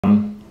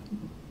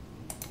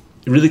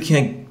you really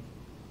can't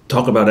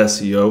talk about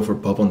SEO for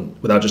people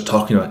without just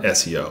talking about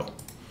SEO.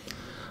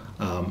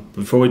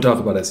 Before we talk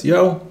about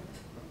SEO,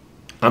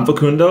 I'm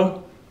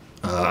Facundo.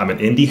 I'm an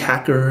indie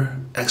hacker,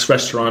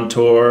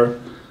 ex-restaurateur,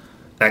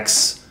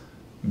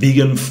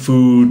 ex-vegan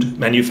food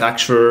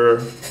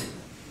manufacturer,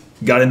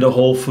 got into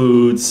Whole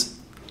Foods,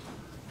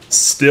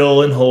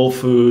 still in Whole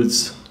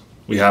Foods.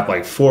 We have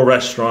like 4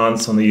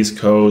 restaurants on the East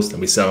Coast, and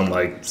we sell in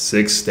like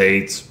 6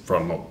 states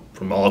from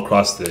all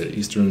across the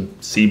Eastern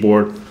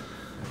Seaboard.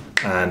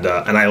 And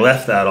I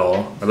left that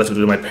all. I left it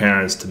to my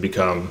parents to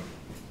become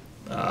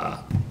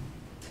a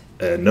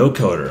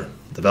no-coder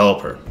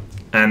developer.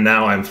 And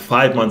now I'm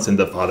 5 months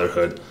into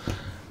fatherhood,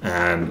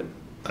 and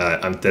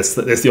that's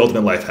the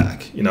ultimate life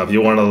hack. You know, if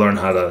you want to learn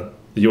how to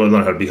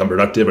become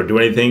productive or do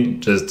anything,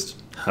 just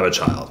have a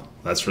child.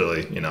 That's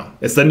really, you know,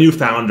 it's the new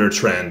founder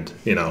trend.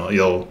 You know,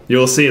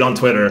 you'll see it on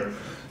Twitter.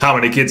 How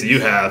many kids do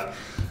you have?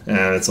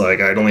 And it's like,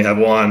 I only have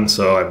 1,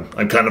 so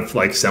I'm kind of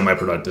like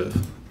semi-productive.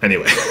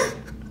 Anyway,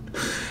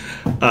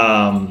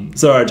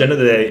 so our agenda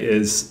today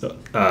is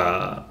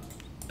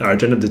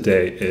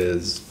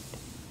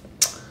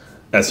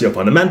SEO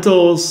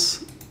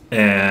fundamentals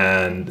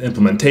and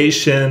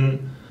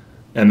implementation,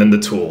 and then the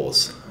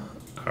tools.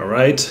 All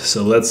right,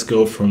 so let's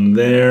go from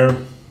there.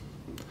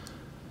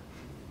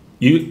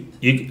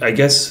 I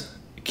guess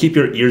keep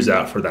your ears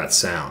out for that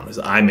sound, as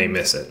I may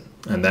miss it,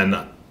 and then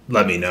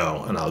let me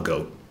know, and I'll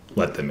go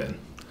let them in.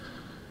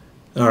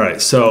 All right,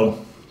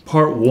 so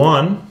part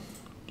 1,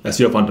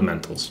 SEO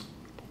fundamentals.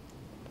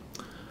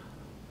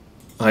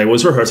 I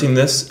was rehearsing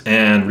this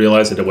and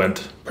realized that it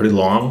went pretty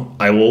long.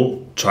 I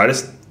will try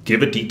to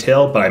give it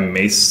detail, but I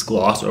may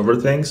gloss over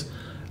things.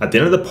 At the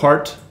end of the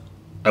part,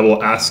 I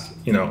will ask,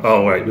 you know,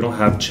 oh, right, we don't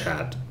have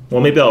chat.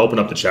 Well, maybe I'll open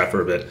up the chat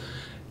for a bit.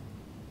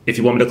 If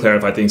you want me to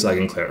clarify things, I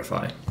can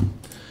clarify.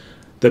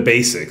 The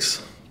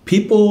basics.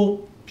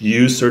 People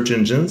use search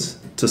engines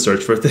to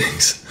search for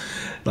things.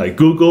 Like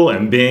Google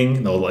and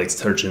Bing, they'll like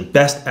search in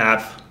best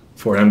app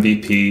for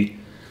MVP.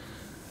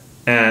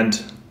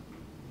 And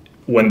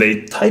when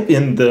they type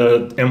in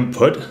the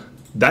input,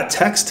 that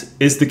text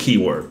is the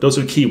keyword. Those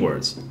are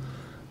keywords.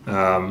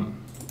 Oh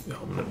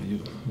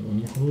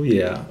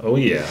yeah.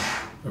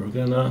 We're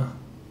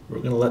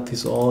gonna let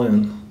these all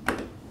in.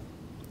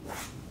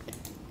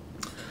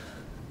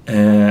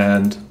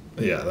 And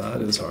yeah,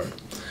 that is hard.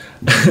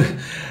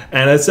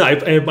 And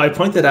I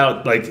pointed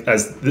out, like,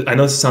 I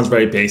know this sounds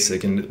very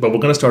basic, but we're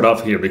going to start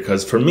off here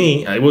because for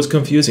me, it was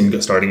confusing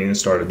getting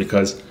started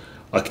because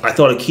I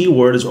thought a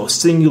keyword is a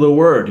singular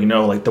word, you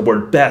know, like the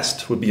word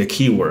best would be a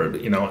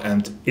keyword, you know,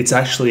 and it's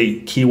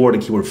actually keyword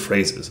and keyword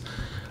phrases.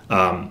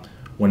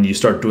 When you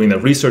start doing the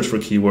research for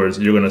keywords,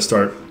 you're going to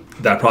start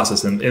that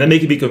process, and it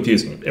may be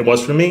confusing. It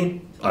was for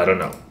me, I don't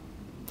know.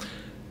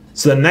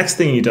 So the next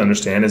thing you need to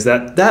understand is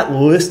that that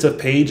list of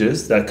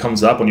pages that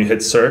comes up when you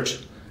hit search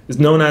is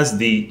known as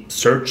the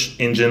search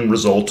engine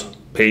result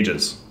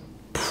pages,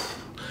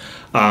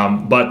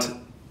 but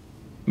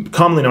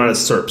commonly known as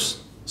SERPs.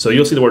 So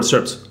you'll see the word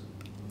SERPs.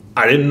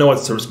 I didn't know what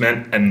SERPs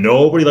meant, and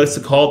nobody likes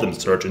to call them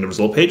search engine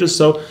result pages,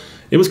 so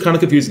it was kind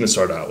of confusing to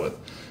start out with.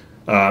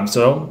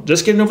 So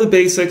just getting over the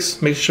basics,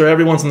 make sure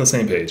everyone's on the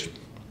same page.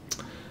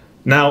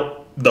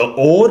 Now, the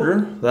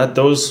order that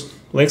those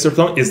links are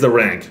from is the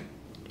rank,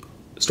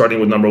 starting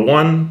with number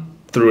 1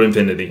 through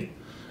infinity.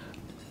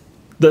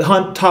 The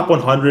top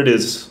 100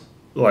 is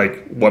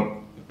like what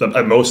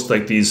at most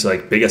like these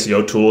like big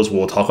SEO tools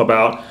will talk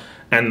about,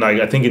 and like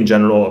I think in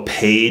general a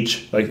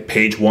page, like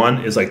page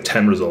 1 is like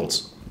 10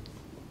 results.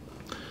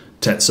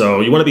 10. So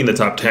you want to be in the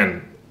top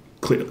 10.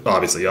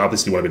 Obviously you want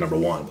to be number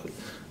 1, but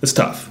it's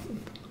tough.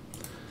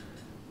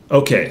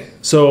 Okay,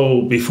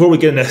 so before we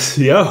get into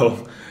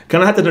SEO,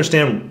 kind of have to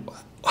understand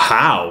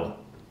how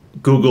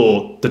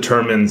Google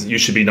determines you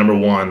should be number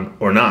 1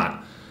 or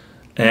not.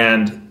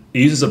 And it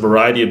uses a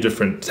variety of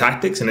different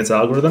tactics in its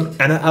algorithm,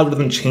 and that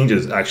algorithm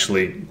changes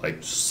actually like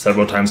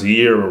several times a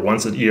year or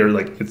once a year.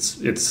 Like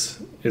it's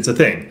a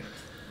thing.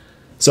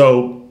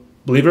 So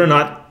believe it or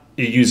not,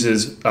 it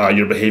uses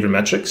your behavior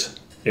metrics.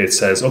 It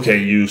says, okay,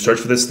 you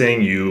searched for this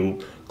thing,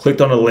 you clicked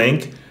on a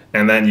link,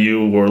 and then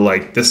you were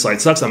like, this site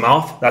sucks, I'm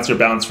off. That's your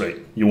bounce rate.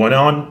 You went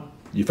on,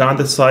 you found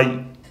this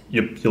site,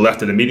 you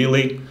left it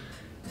immediately.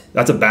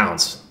 That's a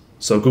bounce.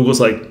 So Google's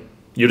like,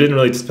 you didn't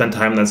really spend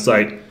time on that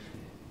site.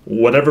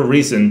 Whatever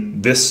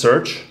reason, this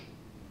search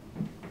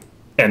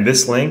and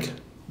this link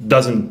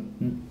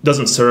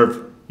doesn't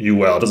serve you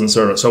well. It doesn't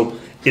serve it. So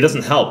it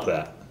doesn't help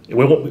that.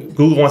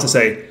 Google wants to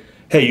say,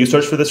 hey, you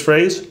searched for this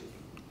phrase,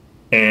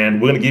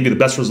 and we're going to give you the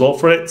best result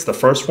for it. It's the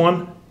first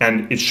one,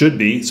 and it should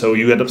be, so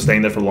you end up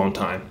staying there for a long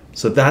time.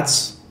 So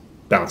that's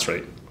bounce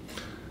rate.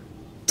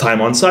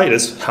 Time on site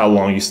is how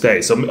long you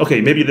stay. So,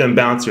 okay, maybe you didn't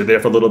bounce, you're there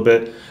for a little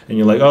bit, and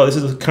you're like, oh, this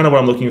is kind of what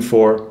I'm looking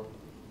for.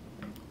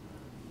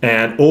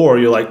 Or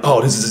you're like,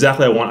 oh, this is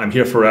exactly what I want, I'm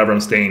here forever,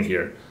 I'm staying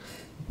here.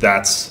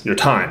 That's your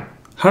time.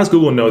 How does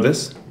Google know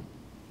this?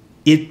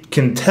 It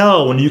can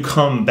tell when you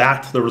come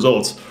back to the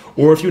results,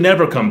 or if you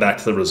never come back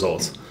to the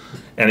results.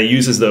 And it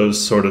uses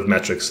those sort of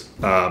metrics.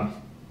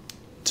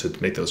 to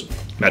make those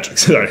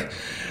metrics. Sorry.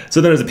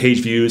 So then there's the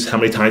page views, how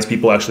many times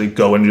people actually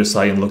go into your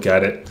site and look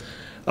at it.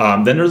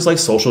 Then there's like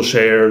social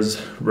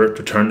shares,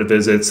 return to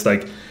visits.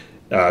 Like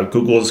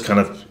Google's kind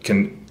of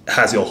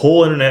has the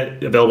whole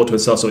internet available to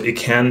itself, so it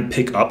can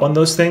pick up on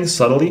those things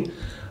subtly.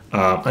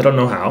 I don't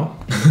know how.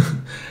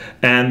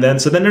 And then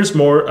so then there's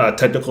more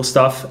technical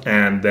stuff,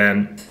 and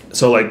then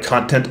so like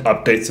content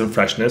updates and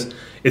freshness.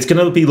 It's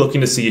gonna be looking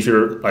to see if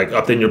you're like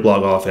updating your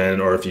blog often,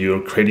 or if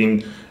you're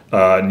creating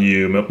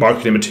new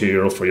marketing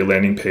material for your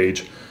landing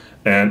page.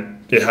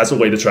 And it has a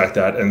way to track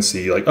that and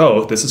see like,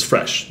 oh, this is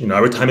fresh. You know,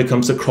 every time it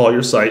comes to crawl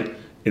your site,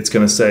 it's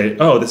gonna say,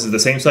 oh, this is the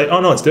same site.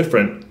 Oh no, it's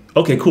different.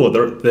 Okay, cool.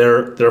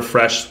 They're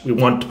fresh. We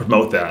want to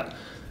promote that.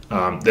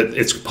 That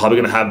it's probably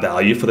gonna have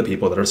value for the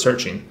people that are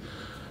searching.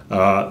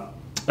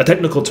 A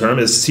technical term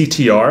is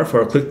CTR for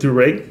a click-through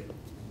rate.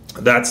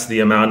 That's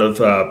the amount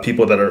of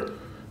people that are,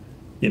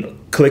 you know,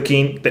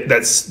 clicking.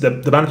 That's the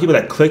amount of people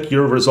that click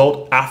your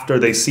result after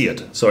they see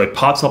it. So it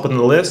pops up in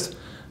the list.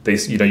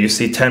 You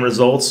see 10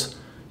 results.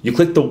 You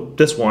click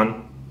this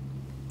one.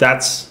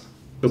 That's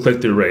the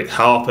click-through rate.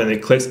 How often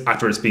it clicks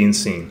after it's being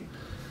seen.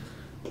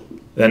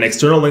 Then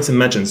external links and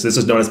mentions. This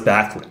is known as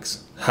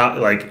backlinks. How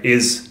like do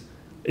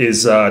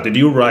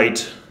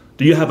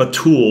you have a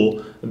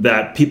tool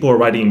that people are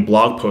writing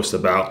blog posts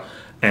about,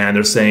 and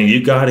they're saying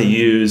you got to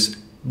use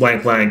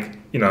blank blank,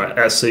 you know,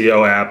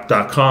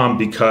 SEOapp.com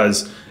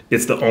because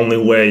it's the only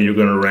way you're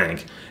going to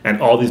rank.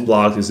 And all these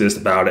blogs exist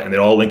about it, and they're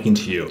all linking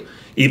to you.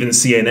 Even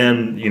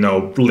CNN, you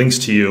know, links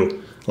to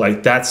you.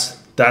 Like that's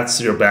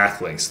your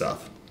backlink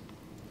stuff.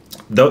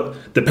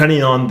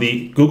 Depending on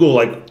the Google,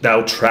 like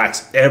now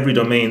tracks every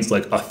domain's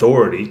like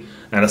authority,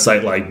 and a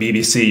site like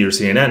BBC or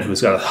CNN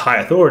who's got a high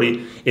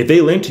authority, if they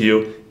link to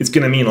you, it's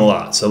going to mean a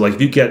lot. So like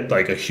if you get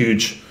like a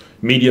huge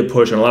media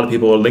push and a lot of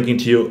people are linking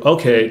to you,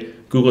 okay,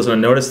 Google's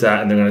going to notice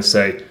that and they're going to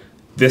say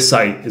this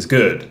site is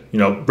good. You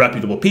know,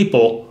 reputable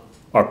people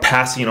are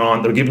passing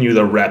on, they're giving you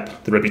the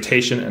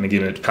reputation, and they're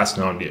giving it,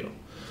 passing on to you.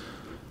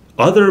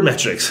 Other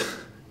metrics,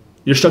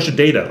 your structured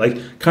data,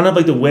 like kind of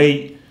like the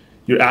way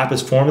your app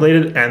is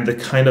formulated and the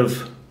kind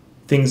of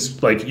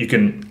things like you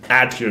can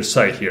add to your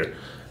site here.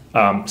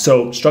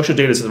 So structured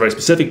data is a very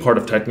specific part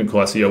of technical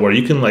SEO where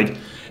you can like,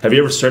 have you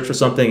ever searched for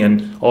something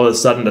and all of a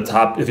sudden the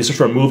top, if you search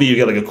for a movie, you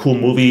get like a cool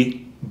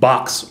movie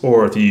box,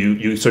 or if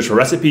you search for a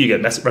recipe, you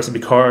get recipe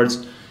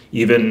cards.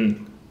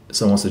 Even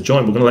someone wants to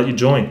join, we're gonna let you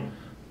join.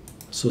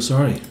 So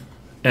sorry.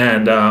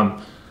 And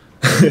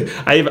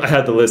I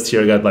had the list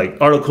here. I got like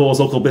articles,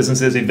 local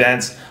businesses,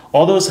 events,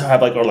 all those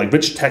have like, or like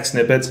rich text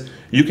snippets.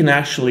 You can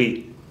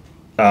actually,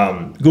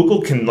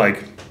 Google can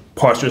like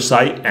parse your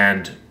site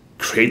and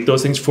create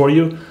those things for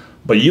you,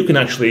 but you can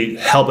actually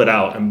help it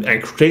out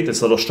and create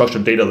this little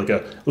structured data, like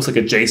looks like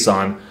a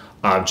JSON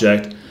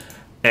object,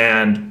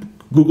 and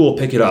Google will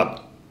pick it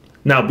up.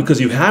 Now, because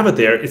you have it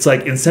there, it's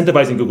like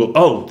incentivizing Google.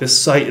 Oh, this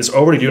site is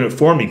already doing it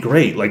for me.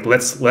 Great. Like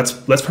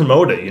let's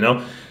promote it, you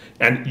know?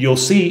 And you'll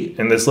see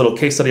in this little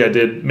case study I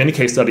did, mini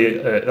case study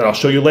that I'll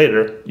show you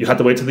later, you have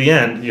to wait to the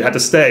end. You have to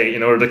stay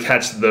in order to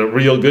catch the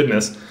real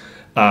goodness.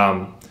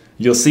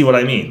 You'll see what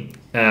I mean.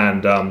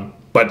 And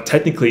but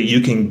technically,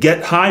 you can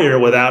get higher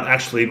without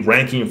actually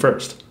ranking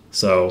first.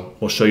 So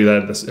we'll show you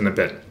that in a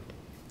bit.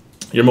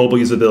 Your mobile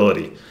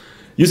usability.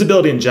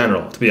 Usability in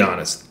general, to be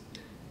honest.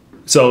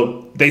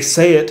 So they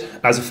say it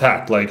as a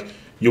fact, like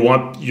you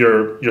want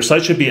your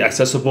site should be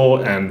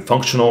accessible and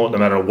functional no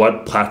matter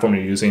what platform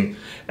you're using.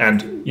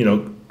 And you know,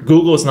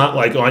 Google is not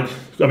like,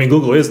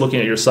 Google is looking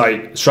at your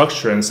site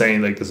structure and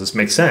saying like, does this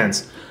make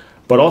sense?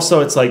 But also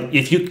it's like,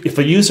 if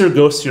a user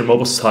goes to your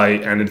mobile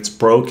site and it's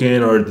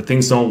broken, or the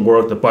things don't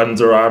work, the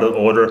buttons are out of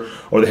order,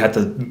 or they have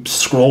to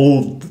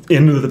scroll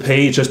into the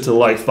page just to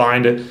like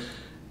find it,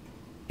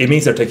 it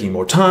means they're taking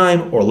more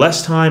time or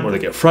less time, or they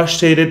get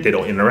frustrated, they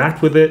don't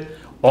interact with it.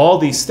 All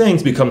these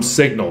things become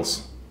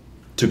signals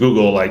to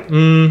Google like,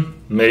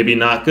 maybe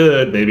not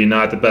good, maybe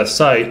not the best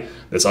site.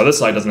 This other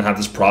site doesn't have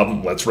this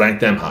problem, let's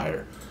rank them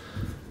higher.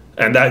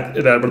 And that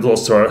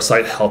results to our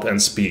site health and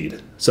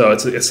speed. So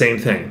it's the same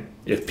thing.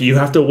 If you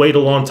have to wait a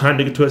long time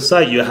to get to a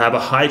site, you have a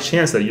high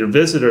chance that your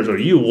visitors or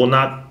you will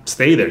not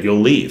stay there,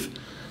 you'll leave.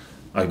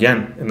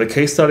 Again, in the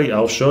case study,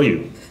 I'll show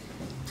you.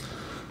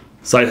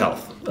 Site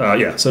health.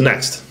 So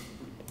next.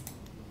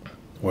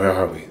 Where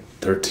are we?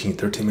 13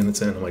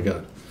 minutes in, oh my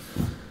God.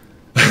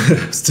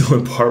 Still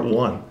in part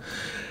one.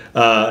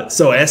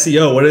 So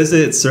SEO, what is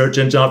it? Search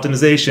engine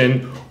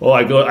optimization. Oh,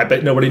 I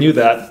bet nobody knew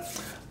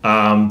that.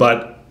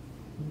 But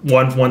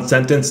one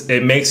sentence,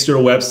 it makes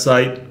your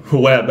website,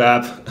 web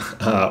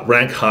app,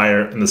 rank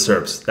higher in the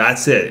SERPs.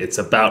 That's it. It's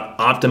about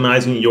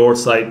optimizing your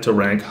site to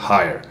rank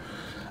higher.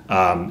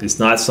 It's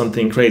not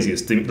something crazy.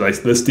 It's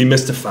like, let's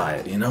demystify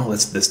it, you know?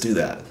 Let's do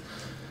that.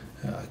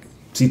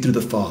 See through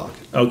the fog.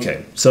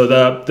 Okay, so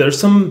there's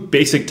some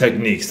basic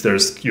techniques.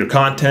 There's your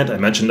content, I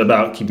mentioned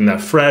about keeping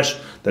that fresh.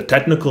 The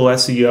technical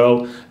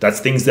SEO, that's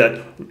things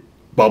that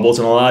Bubbles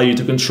can allow you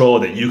to control,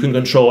 that you can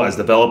control as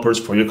developers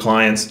for your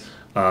clients.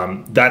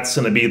 That's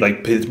going to be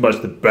like pretty much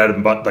the bread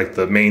and butter, like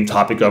the main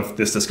topic of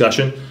this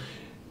discussion.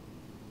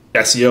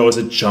 SEO is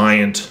a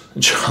giant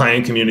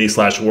community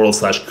 / world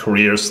 /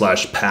 career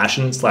 /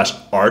 passion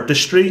 /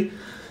 artistry.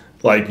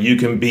 Like, you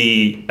can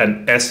be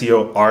an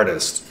SEO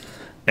artist,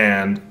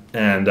 and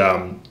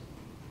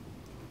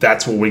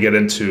that's where we get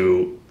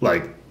into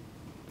like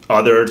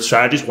other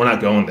strategies. We're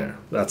not going there.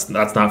 That's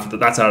out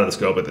of the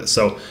scope of this.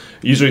 So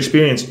user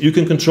experience, you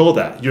can control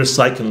that. Your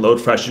site can load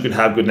fresh. You can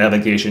have good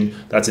navigation.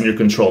 That's in your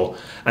control.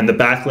 And the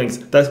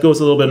backlinks, that goes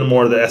a little bit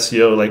more of the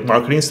SEO, like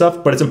marketing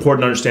stuff, but it's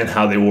important to understand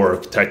how they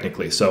work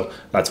technically. So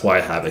that's why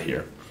I have it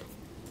here.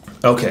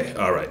 Okay,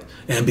 all right.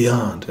 And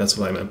beyond, that's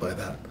what I meant by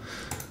that.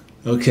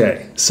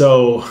 Okay,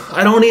 so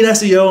I don't need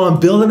SEO. I'm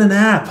building an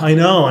app. I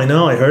know.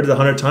 I heard it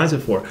 100 times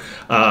before.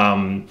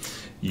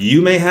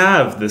 You may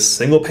have this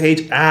single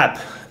page app,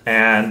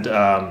 and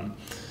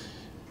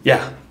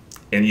yeah,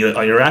 and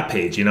on your app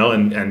page,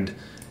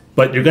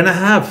 but you're gonna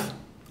have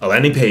a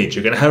landing page,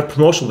 you're gonna have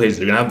promotional pages,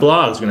 you're gonna have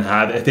blogs, you're gonna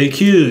have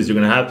FAQs, you're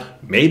gonna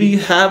maybe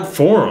have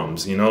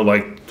forums,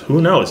 like,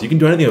 who knows? You can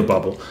do anything with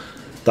Bubble.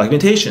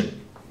 Documentation.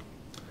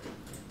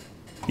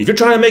 If you're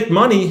trying to make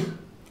money,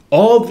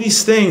 all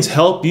these things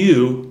help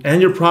you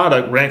and your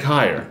product rank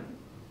higher.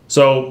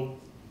 So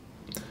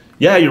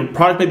yeah, your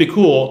product may be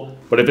cool,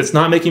 but if it's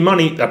not making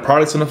money, that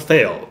product's gonna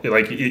fail.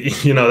 Like,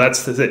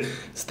 that's the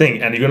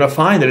thing. And you're gonna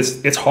find that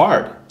it's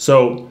hard.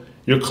 So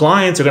your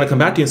clients are gonna come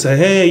back to you and say,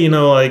 hey,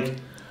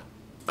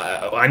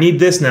 I need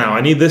this now,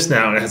 and it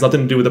has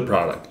nothing to do with the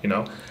product,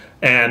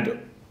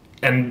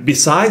 And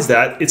besides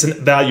that, it's a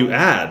value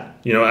add,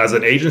 as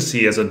an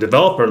agency, as a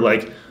developer,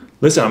 like,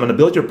 listen, I'm gonna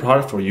build your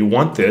product for you. You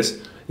want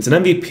this, it's an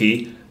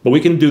MVP, but we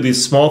can do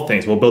these small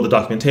things. We'll build the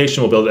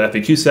documentation, we'll build the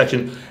FAQ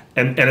section,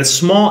 and it's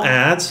small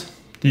ads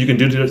that you can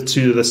do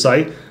to the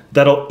site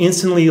that'll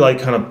instantly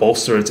kind of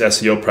bolster its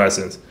SEO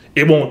presence.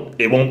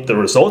 The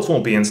results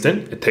won't be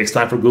instant. It takes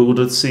time for Google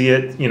to see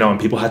it, and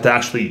people have to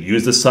actually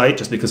use the site.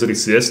 Just because it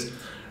exists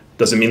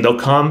doesn't mean they'll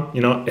come,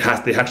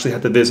 they actually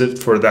have to visit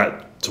for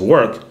that to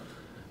work.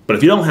 But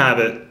if you don't have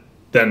it,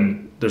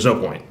 then there's no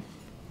point.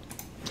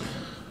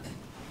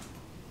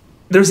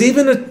 There's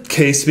even a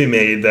case to be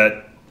made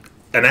that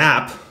an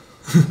app,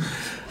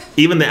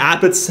 even the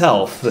app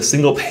itself, the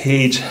single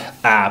page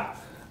app,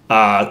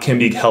 can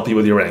help you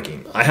with your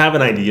ranking. I have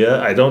an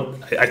idea. I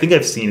think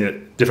I've seen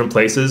it different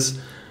places,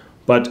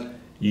 but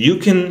you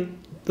can,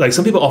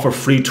 some people offer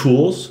free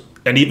tools,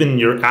 and even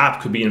your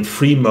app could be in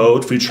free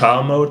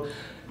trial mode.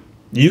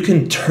 You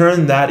can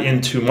turn that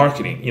into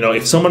marketing.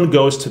 If someone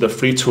goes to the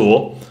free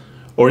tool,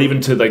 or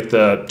even to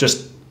the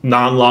just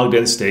non-logged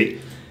in state,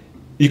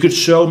 you could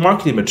show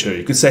marketing material.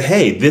 You could say,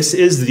 hey, this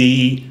is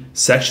the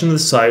section of the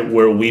site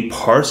where we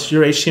parse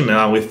your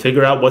HTML, we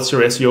figure out what's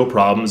your SEO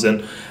problems,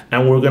 and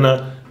we're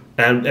gonna,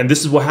 and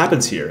this is what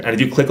happens here. And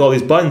if you click all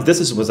these buttons, this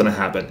is what's gonna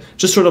happen.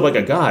 Just sort of like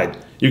a guide.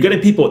 You're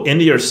getting people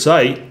into your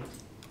site,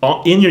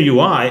 in your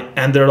UI,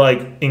 and they're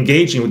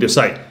engaging with your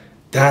site.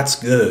 That's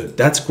good,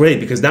 that's great,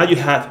 because now you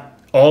have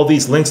all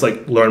these links,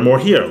 like learn more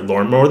here,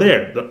 learn more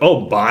there.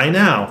 Oh, buy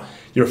now.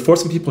 You're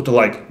forcing people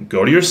to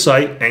go to your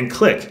site and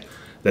click.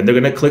 Then they're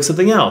gonna click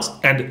something else.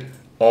 And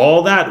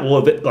all that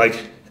will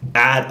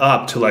add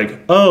up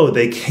to oh,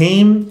 they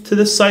came to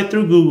this site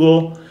through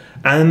Google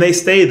and they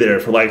stayed there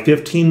for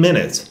 15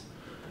 minutes.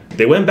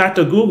 They went back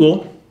to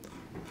Google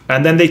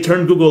and then they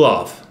turned Google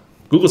off.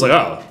 Google's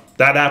oh,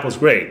 that app was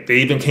great. They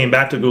even came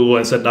back to Google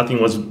and said nothing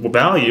was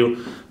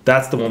value.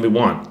 That's the one we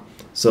want.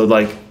 So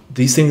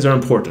these things are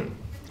important.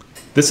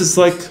 This is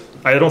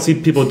I don't see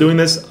people doing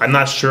this. I'm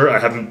not sure. I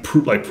haven't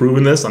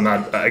proven this. I'm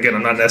not an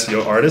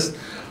SEO artist,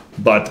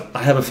 but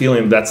I have a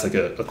feeling that's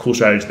a cool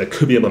strategy that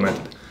could be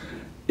implemented.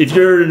 If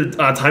you're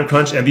on time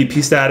crunch,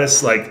 MVP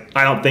status,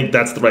 I don't think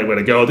that's the right way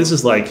to go. This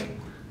is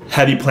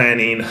heavy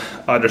planning,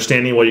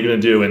 understanding what you're going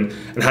to do, and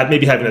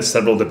maybe having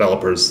several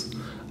developers,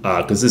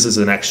 because this is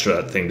an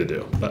extra thing to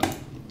do. But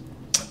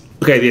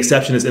okay, the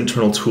exception is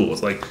internal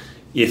tools.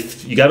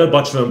 If you got a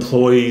bunch of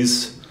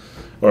employees,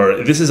 or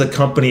if this is a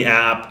company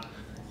app,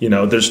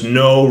 there's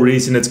no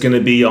reason it's going to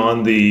be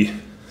on the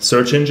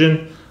search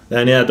engine,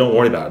 then yeah, don't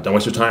worry about it. Don't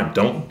waste your time.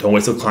 Don't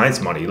waste the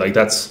client's money. That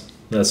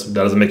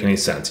doesn't make any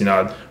sense.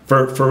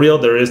 For real,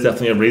 there is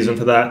definitely a reason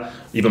for that.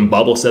 Even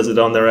Bubble says it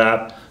on their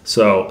app.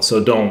 So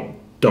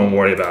don't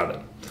worry about it.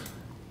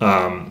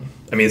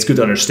 It's good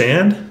to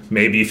understand.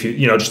 Maybe if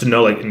just to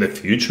know in the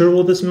future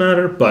will this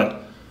matter.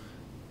 But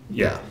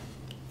yeah,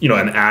 an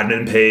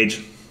admin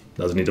page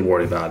doesn't need to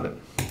worry about it.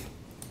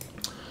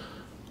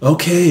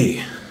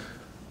 Okay.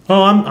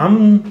 Oh,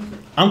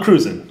 I'm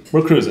cruising.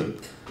 We're cruising.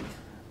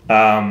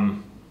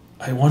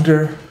 I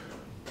wonder.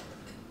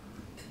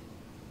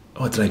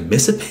 Oh, did I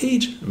miss a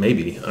page?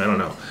 Maybe. I don't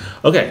know.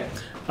 Okay.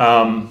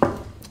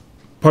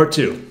 Part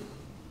 2.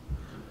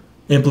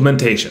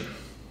 Implementation.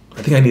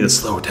 I think I need to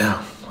slow it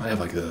down. I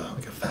have a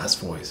fast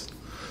voice.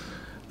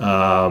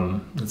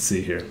 Let's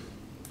see here.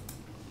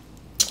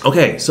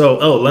 Okay, so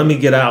let me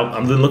get out.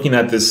 I'm looking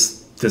at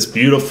this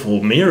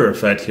beautiful mirror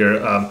effect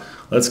here.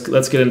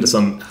 Let's get into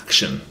some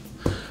action.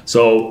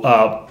 So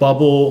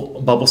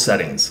bubble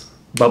settings.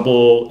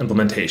 Bubble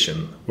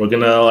implementation. We're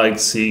gonna like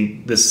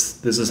see this.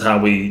 This is how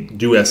we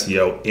do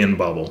SEO in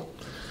Bubble.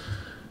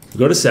 You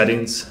go to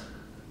settings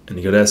and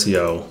you go to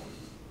SEO.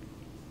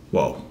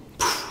 Whoa,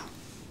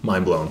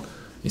 mind blown.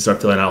 You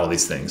start filling out all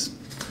these things.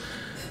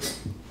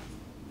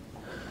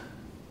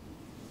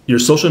 Your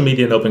social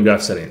media and open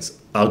graph settings.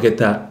 I'll get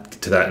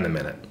to that in a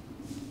minute.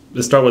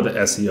 Let's start with the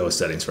SEO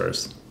settings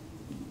first.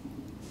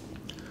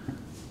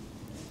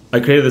 I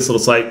created this little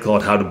site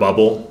called How to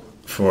Bubble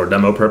for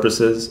demo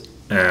purposes,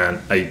 and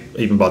I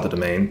even bought the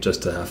domain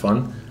just to have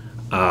fun.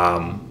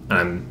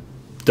 And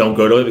don't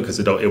go to it because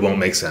it won't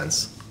make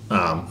sense.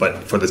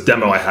 But for this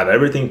demo, I have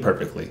everything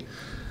perfectly.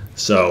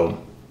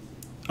 So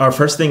our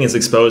first thing is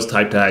expose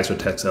type tags or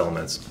text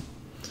elements.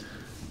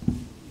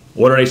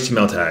 What are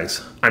HTML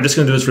tags? I'm just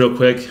going to do this real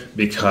quick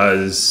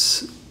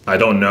because I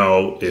don't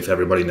know if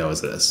everybody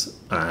knows this,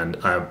 and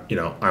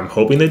I'm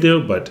hoping they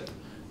do, but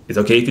it's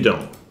okay if you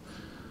don't.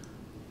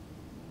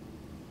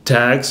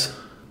 Tags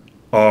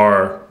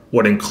are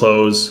what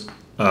enclose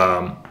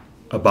a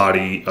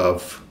body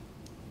of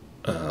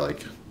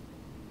like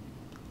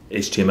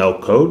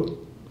HTML code.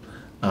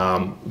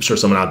 I'm sure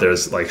someone out there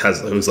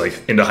who's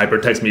like into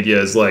hypertext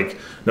media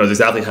knows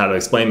exactly how to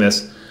explain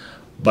this,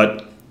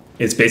 but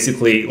it's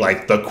basically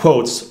like the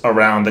quotes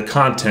around the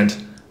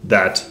content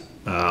that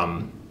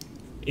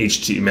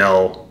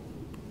HTML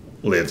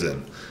lives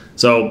in.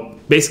 So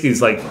basically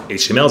it's like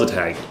HTML is a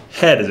tag,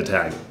 head is a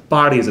tag,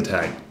 body is a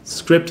tag,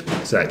 script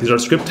tag. These are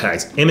script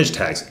tags, image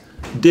tags,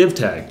 div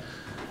tag.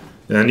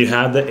 And then you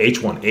have the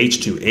H1,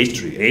 H2,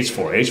 H3,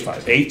 H4,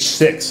 H5,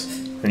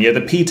 H6, and you have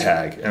the P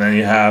tag, and then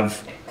you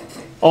have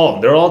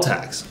they're all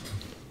tags.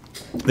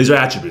 These are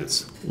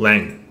attributes: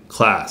 length,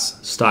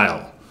 class,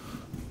 style.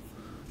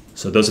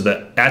 So those are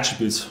the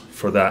attributes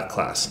for that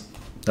class.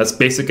 That's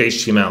basic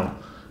HTML.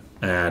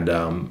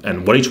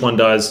 And what each one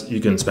does, you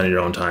can spend your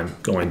own time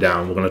going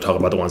down. We're going to talk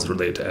about the ones that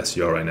relate to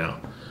SEO right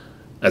now.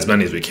 As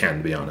many as we can,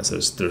 to be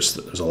honest.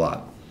 There's a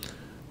lot.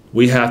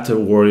 We have to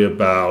worry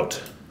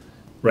about,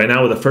 right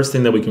now, the first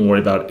thing that we can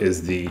worry about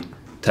is the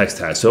text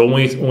tag. So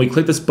when we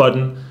click this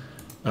button,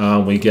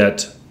 we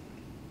get,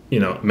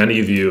 many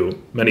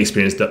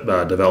experienced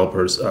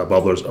developers,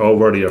 bubblers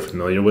already are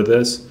familiar with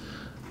this.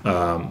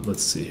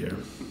 Let's see here.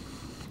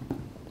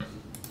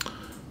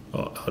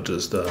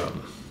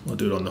 I'll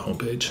do it on the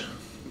homepage.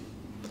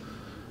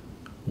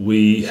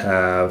 We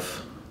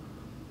have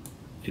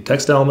a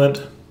text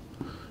element,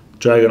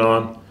 drag it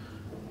on.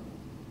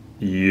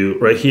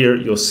 Right here,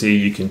 you'll see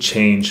you can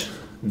change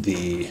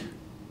the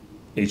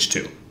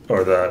H2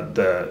 or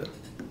the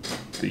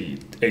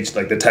H,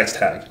 like the text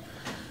tag,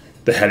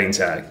 the heading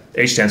tag.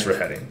 H stands for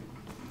heading.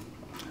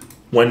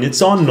 When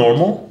it's on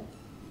normal,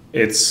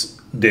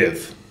 it's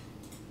div.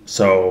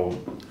 So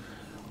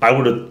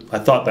I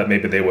thought that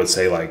maybe they would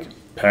say like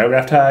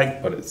paragraph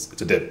tag, but it's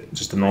a div,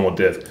 just a normal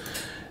div.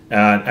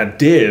 And a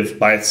div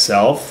by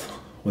itself,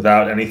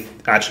 without any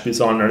attributes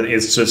on it,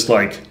 it's just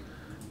like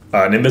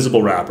an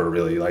invisible wrapper,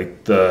 really.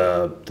 Like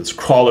this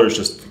crawlers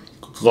just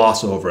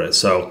gloss over it,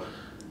 so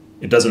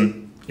it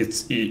doesn't.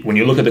 When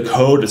you look at the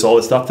code, it's all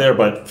this stuff there,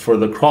 but for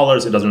the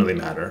crawlers, it doesn't really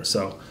matter.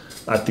 So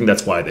I think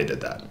that's why they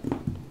did that.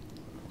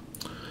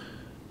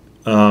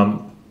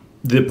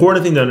 The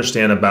important thing to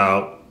understand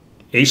about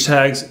H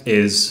tags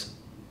is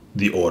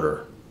the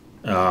order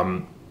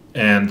and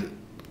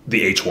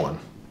the H1.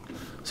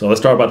 So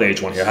let's talk about the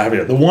H1 here. I have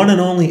here the one and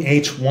only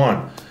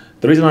H1.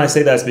 The reason I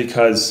say that is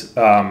because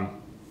the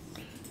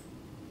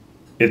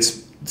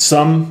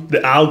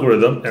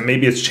algorithm, and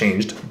maybe it's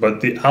changed,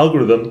 but the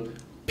algorithm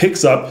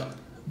picks up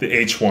the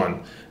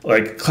H1.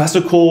 Like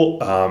classical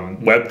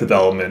web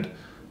development,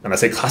 and I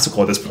say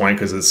classical at this point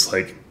because it's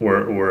like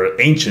we're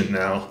ancient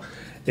now,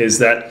 is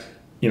that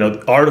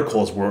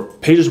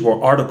pages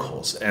were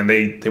articles, and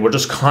they were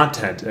just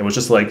content. It was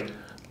just like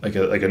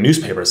a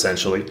newspaper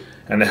essentially,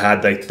 and it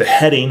had like the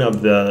heading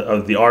of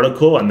the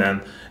article, and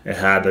then it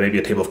had maybe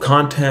a table of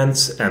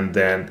contents, and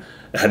then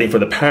a heading for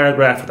the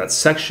paragraph for that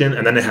section,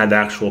 and then it had the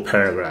actual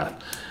paragraph.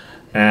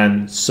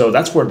 And so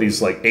that's where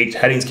these like 8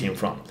 headings came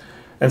from.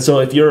 And so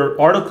if your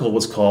article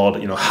was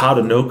called how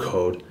to no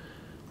code,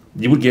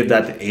 you would give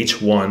that the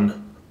H1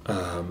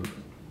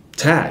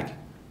 tag.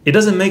 It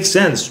doesn't make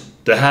sense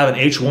to have an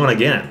H1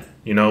 again.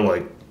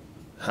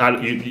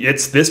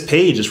 It's this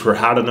page is for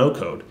how to no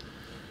code.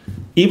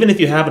 Even if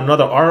you have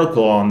another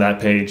article on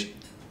that page,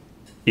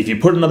 if you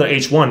put another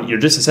H1, you're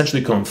just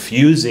essentially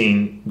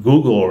confusing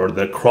Google or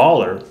the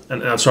crawler.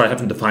 And I'm sorry, I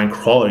haven't defined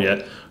crawler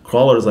yet.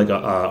 Crawler is like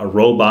a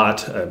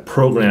robot, a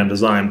program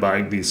designed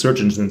by these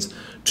search engines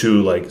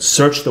to like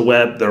search the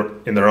web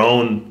in their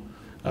own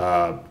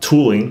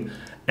tooling,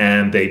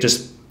 and they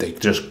just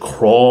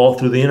crawl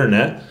through the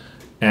internet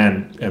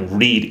and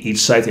read each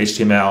site's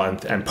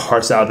HTML and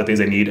parse out the things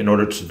they need in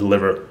order to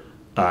deliver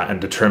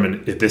and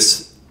determine if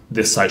this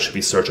site should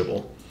be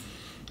searchable.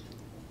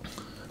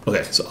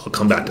 Okay, so I'll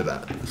come back to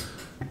that.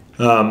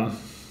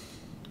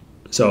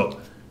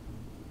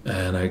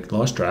 And I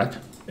lost track.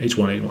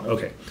 H1.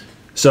 Okay.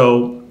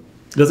 So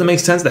it doesn't make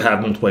sense to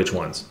have multiple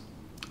H1s.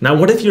 Now,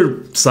 what if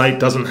your site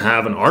doesn't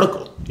have an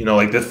article? You know,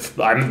 like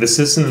this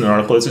isn't an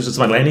article, this is just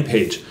my landing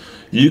page.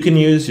 You can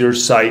use your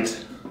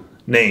site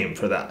name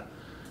for that.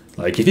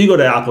 Like if you go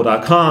to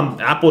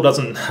apple.com, Apple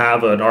doesn't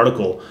have an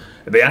article.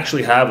 They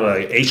actually have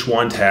a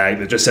H1 tag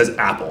that just says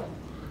Apple,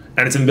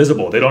 and it's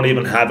invisible. They don't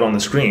even have it on the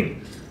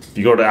screen. If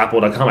you go to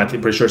apple.com, I'm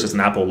pretty sure it's just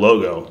an Apple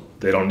logo.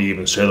 They don't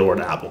even show the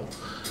word Apple.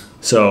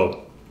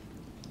 So,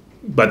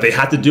 but they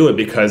have to do it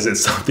because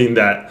it's something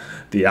that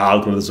the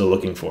algorithms are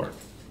looking for.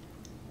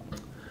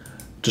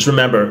 Just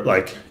remember,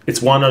 like,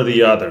 it's one or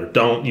the other.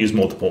 Don't use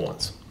multiple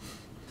ones.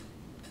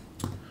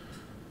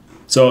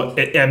 So,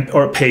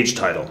 or a page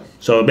title.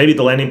 So maybe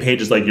the landing page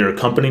is like your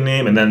company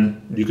name, and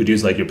then you could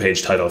use like your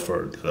page title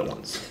for the other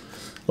ones,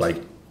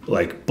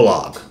 like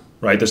blog,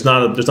 right? There's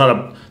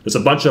a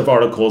bunch of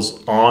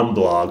articles on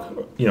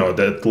blog, you know,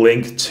 that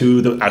link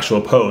to the actual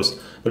post,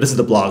 but this is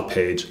the blog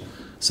page.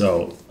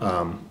 So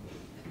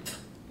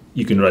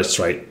you can just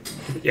write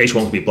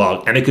H1 could be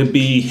blog, and it could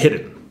be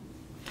hidden.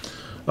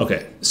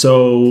 Okay,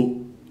 so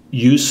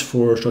use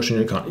for structuring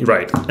your content,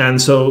 right? And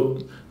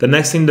so the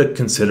next thing to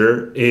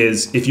consider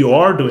is if you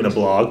are doing a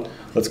blog.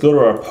 Let's go to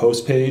our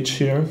post page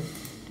here.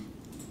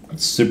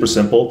 It's super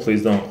simple.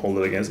 Please don't hold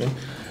it against me.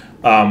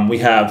 We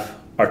have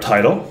our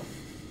title,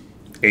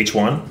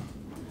 H1,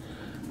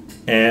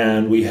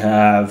 and we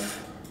have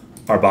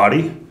our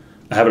body.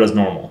 I have it as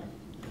normal.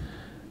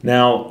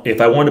 Now, if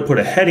I want to put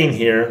a heading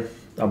here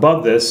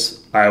above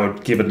this, I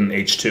would give it an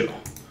H2.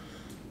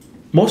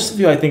 Most of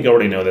you, I think,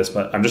 already know this,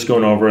 but I'm just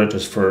going over it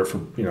just for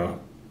you know,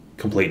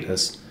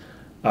 completeness.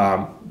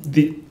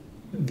 The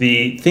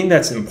thing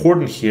that's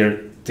important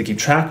here to keep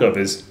track of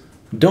is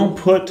don't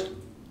put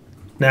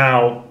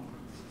now,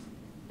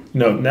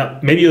 now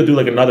maybe you'll do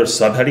like another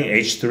subheading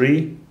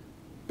H3,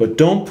 but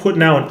don't put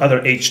now another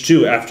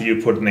H2 after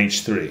you put an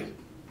H3.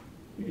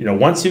 You know,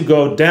 once you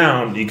go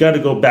down, you got to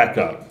go back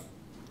up.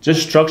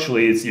 Just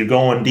structurally, you're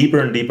going deeper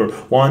and deeper.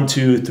 1,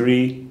 2,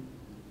 3.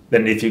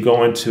 Then if you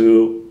go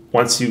into,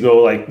 once you're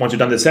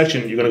done this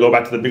section, you're going to go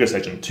back to the bigger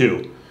section,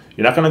 2.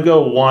 You're not going to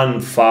go 1,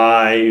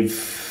 5,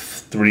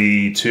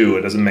 3, 2.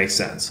 It doesn't make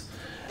sense.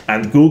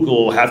 And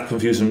Google have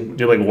confusion.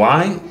 You're like,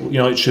 why? You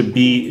know, it should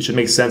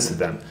make sense to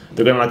them.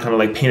 They're gonna kind of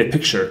like paint a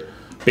picture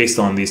based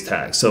on these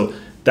tags. So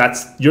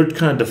you're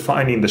kind of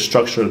defining the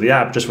structure of the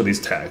app just for these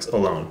tags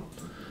alone.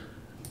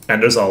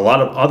 And there's a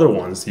lot of other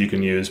ones that you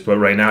can use, but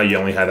right now you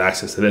only have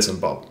access to this in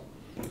bulk.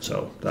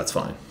 So that's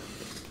fine.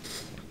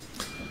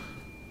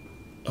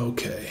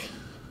 Okay.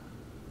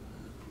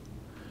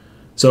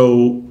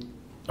 So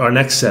our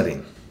next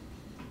setting,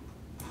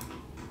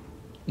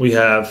 we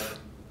have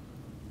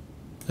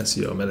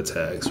SEO meta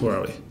tags. Where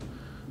are we?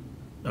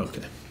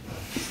 Okay.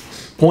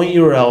 Point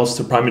URLs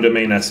to primary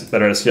domain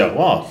better SEO.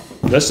 Wow,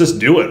 let's just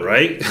do it,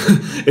 right?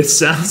 It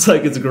sounds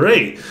like it's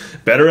great.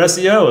 Better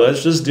SEO.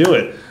 Let's just do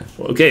it.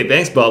 Okay,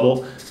 thanks,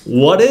 Bubble.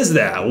 What is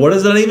that? What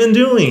is that even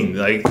doing?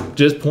 Like,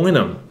 just point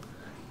them.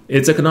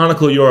 It's a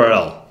canonical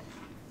URL.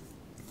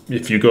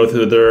 If you go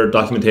through their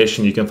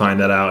documentation, you can find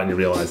that out and you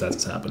realize that's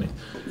what's happening.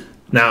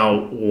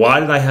 Now, why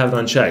did I have it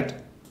unchecked?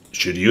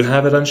 Should you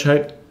have it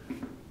unchecked?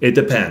 It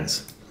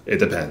depends. It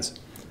depends.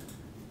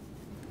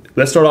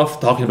 Let's start off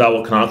talking about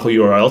what canonical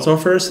URLs are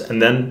first,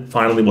 and then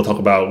finally we'll talk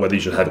about whether you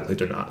should have it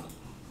clicked or not.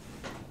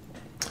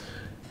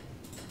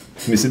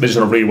 Let me just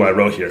read what I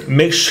wrote here.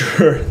 Make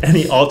sure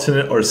any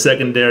alternate or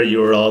secondary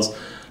URLs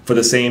for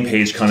the same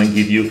page kind of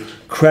give you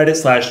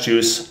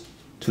credit/juice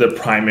to the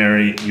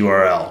primary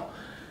URL.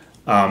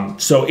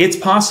 So it's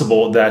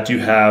possible that you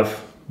have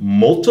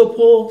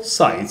multiple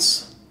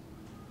sites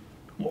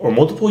or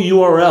multiple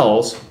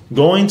URLs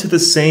going to the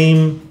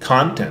same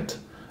content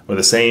or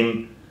the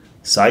same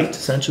site,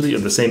 essentially, or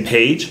the same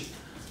page,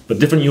 but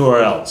different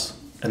URLs.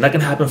 And that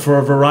can happen for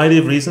a variety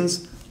of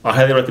reasons. I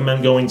highly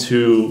recommend going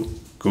to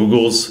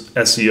Google's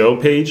SEO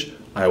page.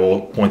 I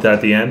will point that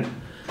at the end.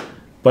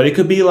 But it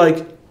could be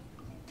like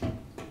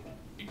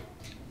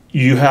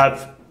you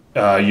have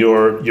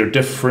your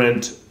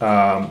different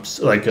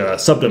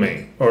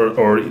subdomain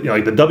or you know,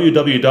 like the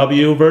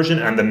www version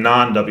and the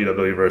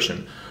non-www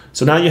version.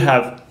 So now you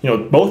have, you know,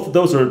 both of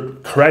those are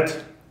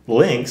correct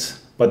links,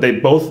 but they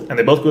both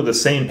go to the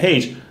same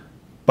page,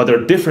 but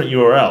they're different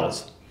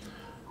URLs.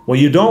 What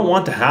you don't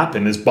want to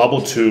happen is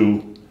Bubble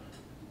to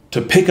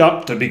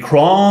be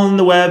crawling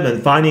the web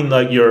and finding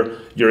like your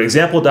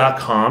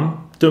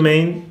example.com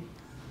domain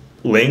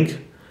link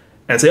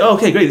and say, oh,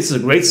 okay, great, this is a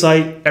great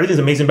site, everything's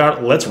amazing about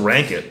it, let's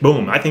rank it.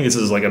 Boom, I think this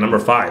is like a number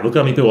 5. Look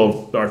how many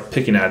people are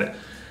picking at it,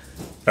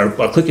 or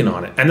clicking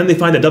on it. And then they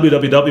find the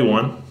www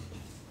one,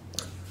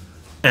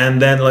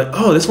 and then like,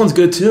 oh, this one's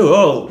good too.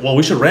 Oh, well,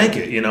 we should rank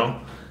it, you know?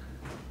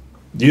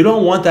 You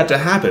don't want that to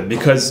happen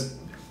because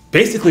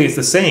basically it's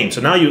the same. So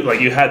now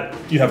you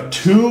have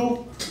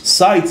 2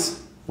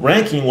 sites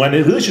ranking when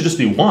it really should just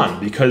be 1,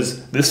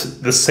 because the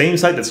same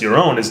site that's your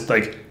own is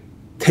like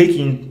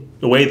taking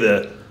away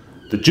the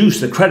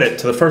juice, the credit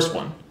to the first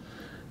one.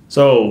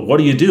 So what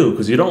do you do?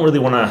 Because you don't really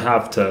want to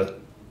have to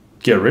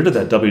get rid of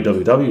that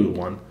www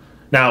one.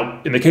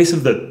 Now, in the case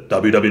of the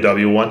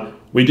www one,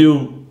 we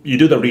do you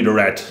do the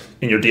redirect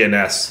in your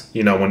DNS,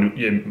 you know,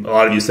 when a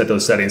lot of you set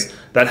those settings,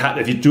 that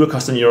if you do a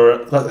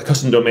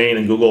custom domain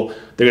in Google,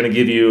 they're going to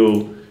give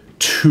you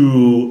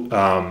two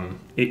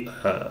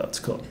what's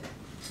it called,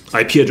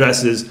 IP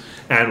addresses,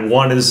 and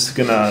one is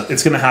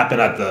it's gonna happen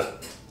at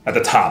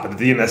the top, at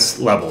the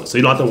DNS level, so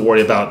you don't have to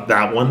worry about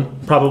that one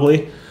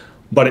probably,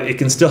 but it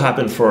can still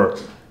happen for,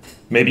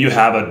 maybe you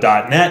have a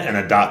 .net and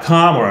a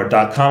 .com, or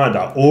a .com and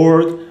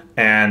 .org,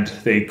 and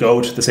they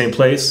go to the same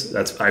place.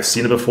 I've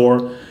seen it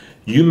before.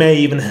 You may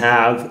even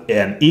have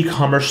an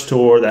e-commerce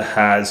store that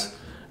has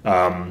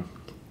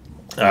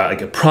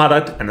like a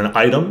product and an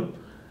item,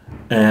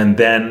 and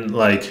then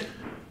like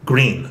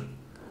green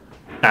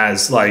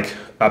as like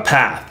a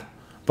path,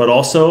 but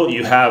also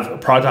you have a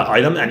product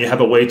item and you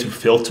have a way to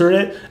filter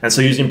it. And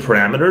so using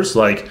parameters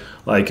like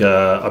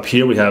up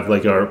here we have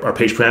like our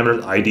page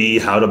parameters, ID,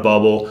 how to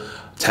bubble,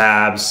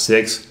 tabs,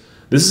 6.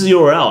 This is a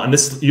URL, and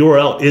this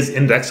URL is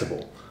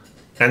indexable.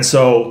 And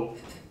so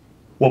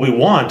what we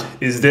want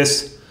is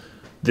this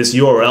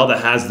URL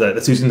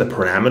that's using the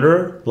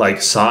parameter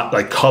like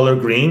color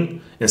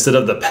green instead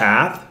of the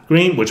path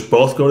green, which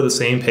both go to the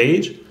same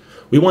page.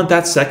 We want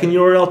that second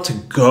URL to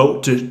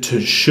go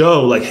to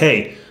show like,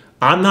 hey,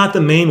 I'm not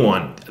the main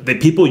one. The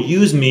people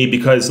use me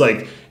because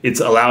like it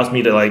allows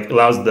me to a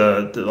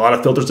lot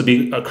of filters to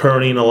be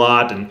occurring a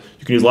lot, and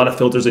you can use a lot of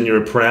filters in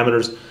your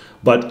parameters.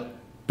 But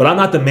I'm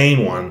not the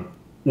main one.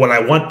 When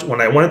I want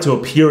it to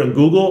appear in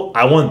Google,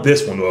 I want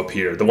this one to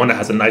appear, the one that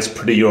has a nice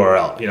pretty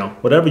URL. You know,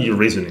 whatever your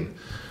reasoning.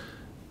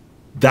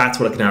 That's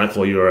what a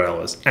canonical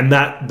URL is, and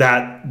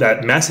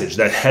that message,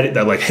 that head,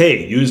 that like,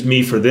 hey, use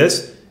me for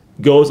this,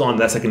 goes on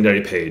that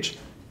secondary page.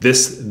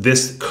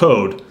 This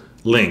code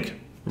link,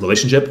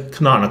 relationship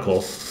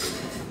canonical,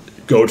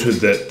 go to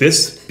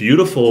this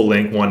beautiful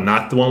link one,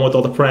 not the one with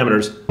all the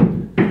parameters,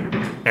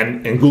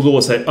 and Google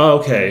will say, oh,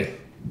 okay,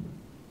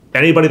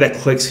 anybody that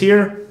clicks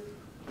here,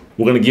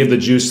 we're going to give the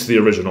juice to the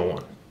original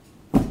one.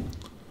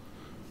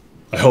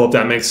 I hope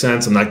that makes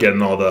sense. I'm not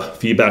getting all the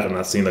feedback. I'm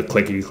not seeing the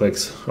clicky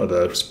clicks or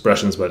the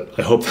expressions, but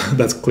I hope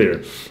that's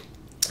clear.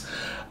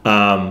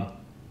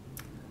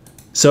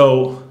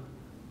 So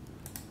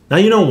now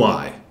you know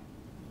why,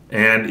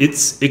 and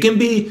it can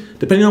be,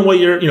 depending on what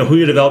who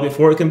you're developing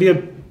for, it can be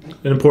an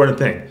important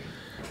thing.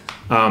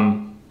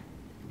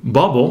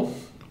 Bubble,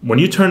 when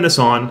you turn this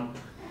on,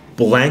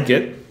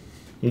 blanket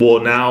will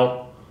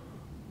now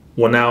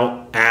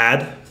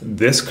add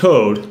this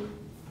code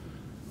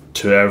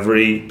to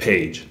every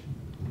page.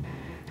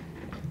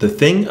 The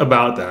thing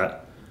about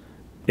that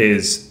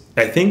is,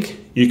 I think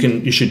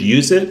you should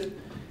use it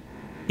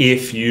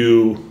if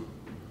your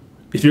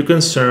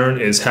concern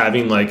is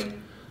having like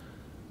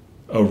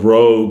a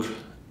rogue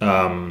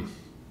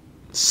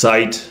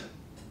site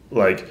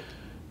like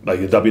a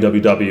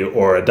www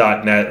or a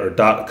 .net or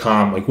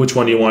 .com, like which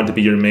one do you want to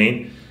be your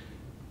main?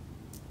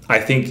 I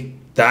think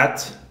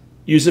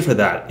use it for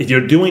that. If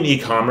you're doing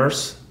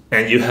e-commerce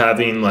and you're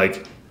having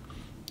like,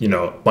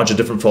 a bunch of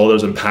different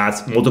folders and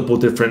paths, multiple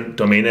different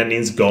domain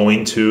endings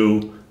going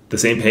to the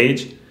same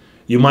page,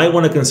 you might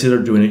want to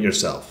consider doing it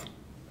yourself.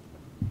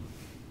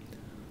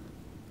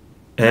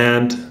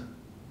 And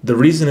the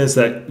reason is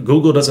that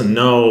Google doesn't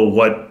know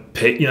what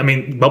page,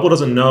 Bubble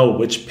doesn't know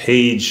which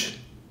page,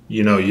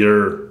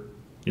 you're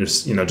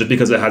just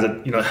because it has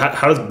it,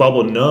 how does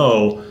Bubble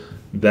know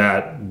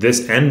that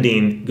this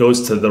ending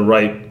goes to the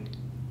right,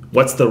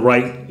 what's the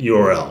right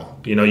URL?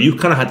 You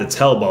kind of had to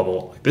tell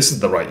Bubble, this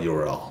is the right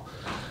URL.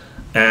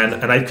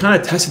 And I kind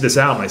of tested this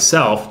out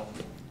myself,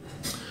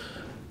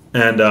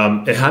 and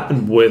it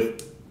happened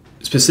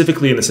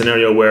specifically in the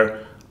scenario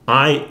where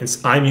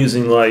I'm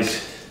using like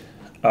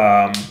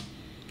a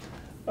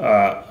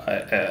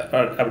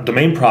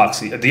domain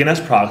proxy, a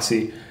DNS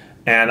proxy,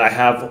 and I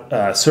have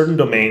a certain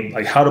domain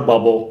like how to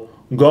bubble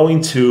going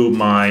to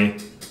my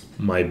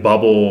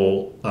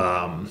Bubble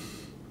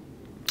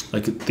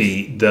like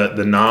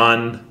the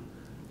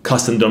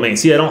non-custom domain.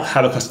 See, I don't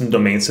have a custom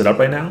domain set up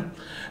right now.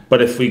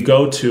 But if we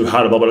go to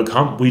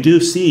howtobubble.com, we do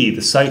see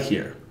the site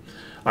here.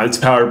 It's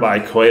powered by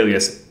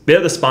Coelius.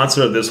 They're the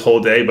sponsor of this whole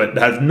day, but it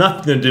has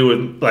nothing to do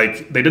with,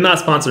 they did not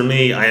sponsor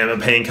me. I am a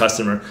paying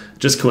customer,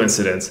 just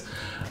coincidence.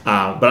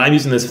 But I'm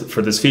using this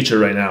for this feature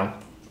right now.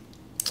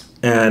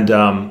 And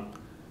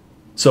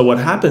so what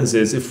happens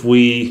is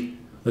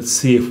let's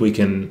see if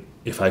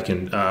I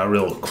can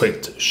real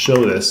quick to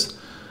show this.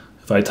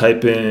 If I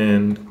type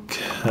in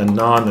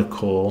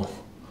canonical,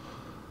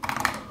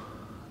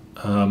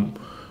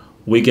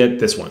 we get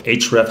this one,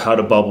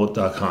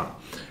 href.howtobubble.com.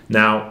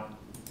 Now,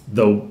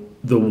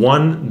 the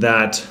one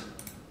that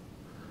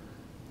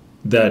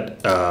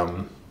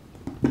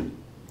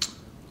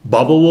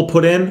Bubble will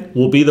put in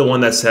will be the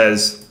one that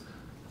says,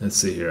 let's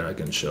see here, I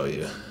can show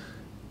you.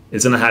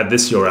 It's going to have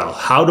this URL,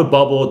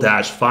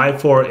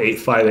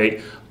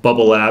 howtobubble-54858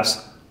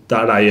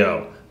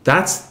 bubblelabs.io.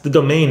 That's the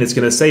domain it's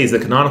going to say is the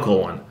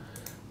canonical one.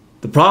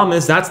 The problem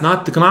is that's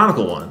not the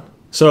canonical one.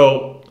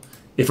 So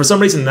if for some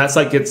reason that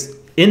site gets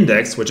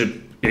indexed, which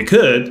it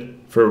could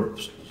for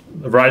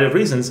a variety of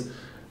reasons,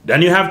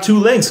 then you have two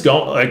links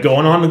going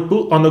on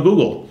the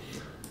Google.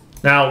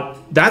 Now,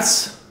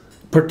 that's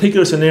a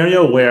particular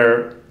scenario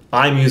where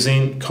I'm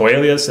using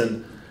coalias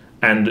and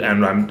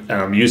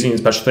I'm using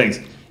special things.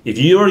 If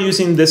you are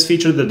using this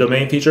feature, the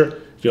domain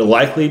feature, you're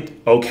likely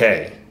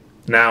okay.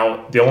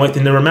 Now, the only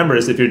thing to remember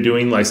is if you're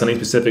doing like something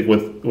specific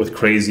with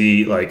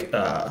crazy like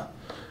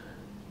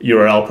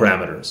URL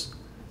parameters,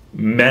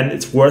 then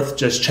it's worth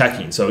just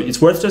checking. So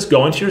it's worth just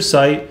going to your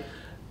site,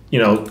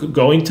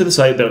 going to the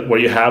site where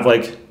you have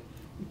like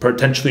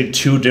potentially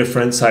 2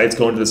 different sites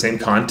going to the same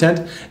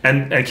content.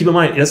 And keep in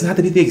mind, it doesn't have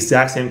to be the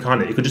exact same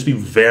content. It could just be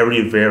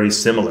very, very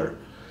similar.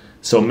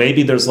 So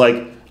maybe there's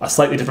like a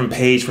slightly different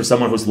page for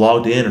someone who's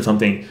logged in or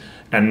something.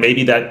 And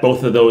maybe that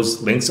both of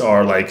those links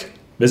are like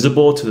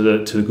visible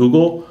to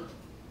Google.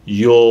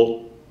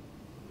 You'll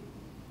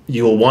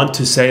want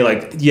to say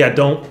like, yeah,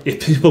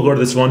 if people go to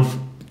this one,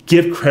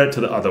 give credit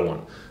to the other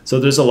one. So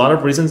there's a lot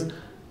of reasons,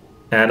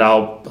 and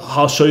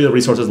I'll show you the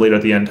resources later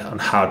at the end on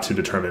how to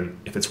determine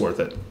if it's worth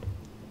it.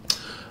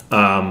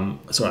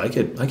 Sorry,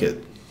 I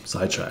get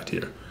sidetracked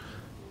here.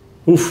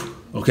 Oof.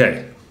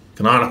 Okay,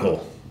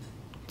 canonical.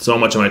 So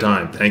much of my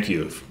time. Thank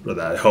you for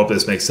that. I hope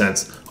this makes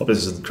sense. Hope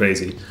this isn't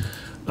crazy.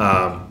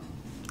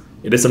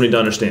 It is something to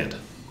understand.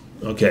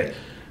 Okay,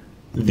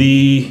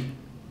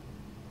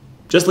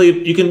 just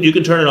leave. You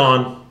can turn it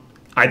on.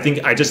 Let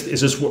me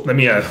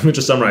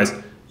just summarize.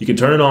 You can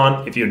turn it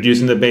on if you're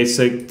using the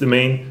basic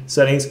domain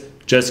settings.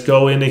 Just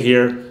go into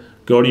here,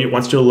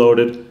 once you're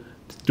loaded,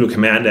 do a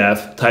Command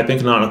F, type in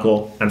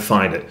canonical, and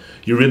find it.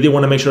 You really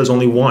want to make sure there's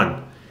only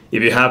one.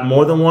 If you have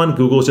more than one,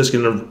 Google's just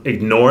going to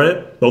ignore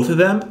it, both of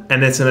them,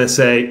 and it's going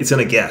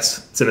to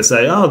guess. It's going to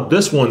say, oh,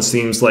 this one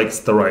seems like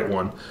it's the right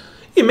one.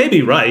 It may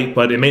be right,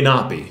 but it may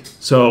not be.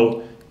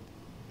 So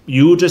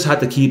you just have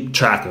to keep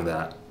track of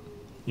that.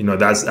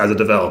 That's as a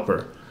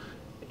developer.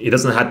 It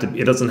doesn't have to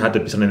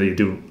be something that you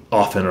do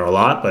often or a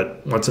lot,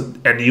 but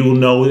and you will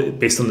know it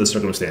based on the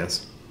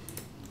circumstance.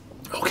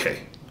 Okay,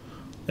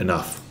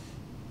 enough.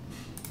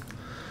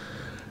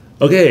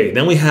 Okay,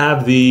 then we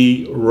have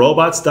the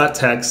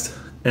robots.txt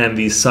and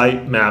the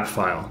sitemap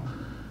file.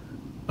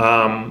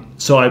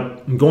 So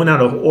I'm going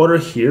out of order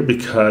here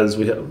because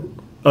we have,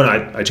 oh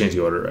no, I changed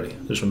the order already.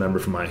 Just remember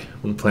from my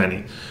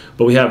planning.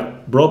 But we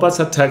have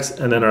robots.txt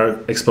and then our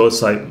exposed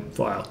site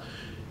file.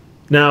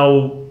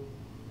 Now,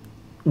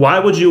 why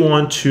would you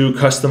want to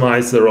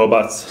customize the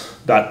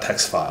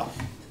robots.txt file?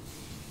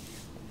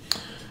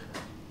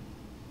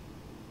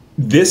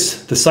 The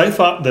site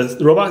file, the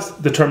robots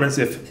determines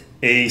if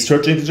a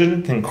search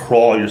engine can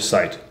crawl your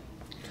site.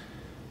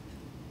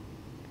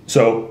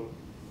 So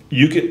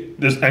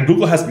and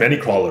Google has many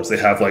crawlers. They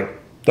have like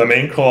the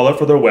main crawler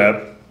for their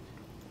web.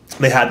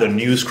 They have the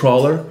news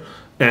crawler,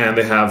 and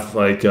they have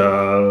like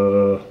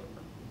I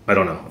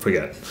don't know, I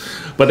forget,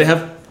 but they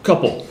have a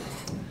couple.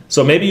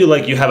 So maybe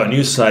you have a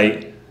news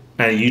site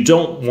and you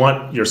don't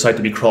want your site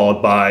to be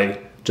crawled by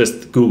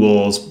just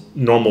Google's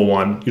normal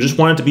one. You just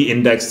want it to be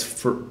indexed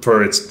for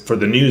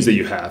the news that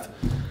you have.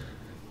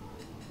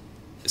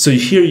 So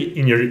here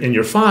in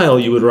your file,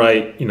 you would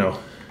write,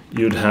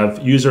 you'd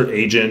have user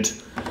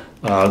agent,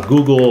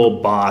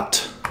 Google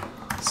bot,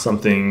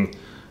 something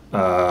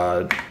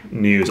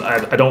news.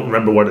 I don't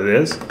remember what it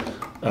is,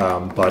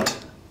 but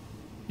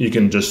you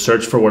can just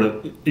search for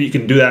you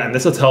can do that, and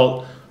this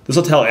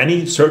will tell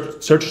any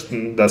search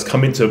that's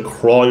coming to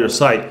crawl your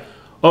site.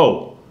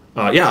 Oh,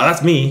 yeah,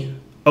 that's me.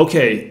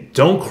 Okay,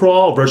 don't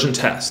crawl version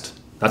test.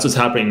 That's what's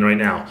happening right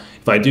now.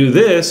 If I do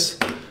this,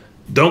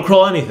 don't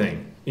crawl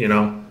anything.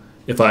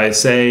 If I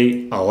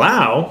say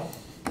allow,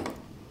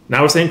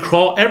 now we're saying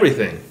crawl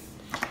everything.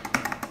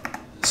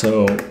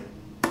 So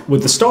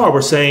with the star,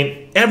 we're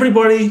saying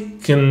everybody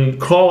can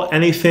crawl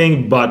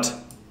anything but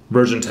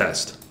version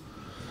test.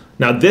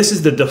 Now this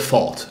is the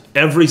default.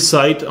 Every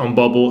site on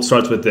Bubble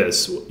starts with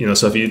this.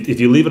 So if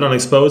you leave it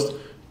unexposed,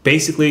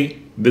 basically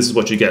this is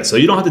what you get. So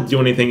you don't have to do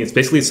anything. It's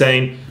basically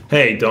saying,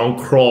 hey, don't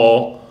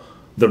crawl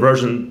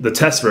the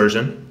test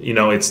version.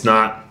 It's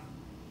not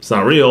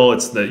real.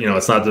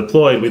 It's not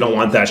deployed. We don't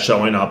want that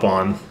showing up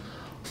on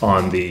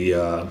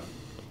the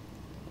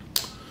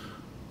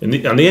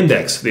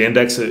index. The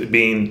index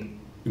being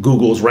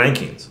Google's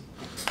rankings.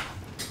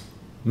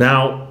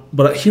 Now,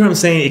 but here I'm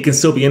saying it can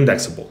still be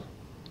indexable.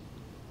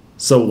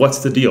 So what's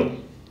the deal?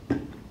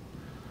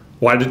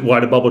 Why did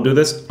Bubble do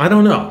this? I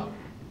don't know.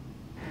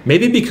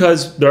 Maybe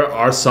because there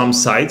are some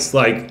sites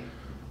like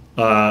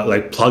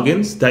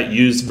plugins that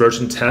use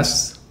version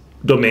tests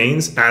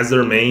domains as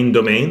their main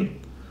domain.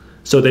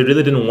 So they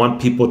really didn't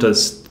want people to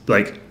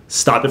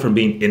stop it from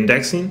being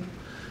indexing.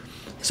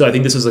 So I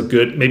think this is a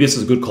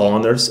good call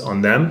on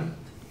them.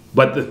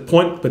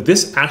 But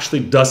this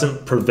actually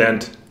doesn't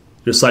prevent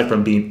your site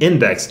from being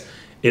indexed.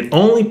 It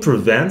only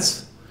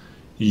prevents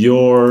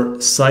your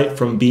site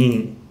from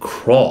being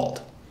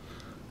crawled.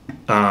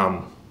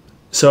 Well,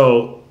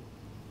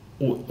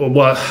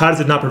 how does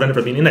it not prevent it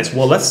from being indexed?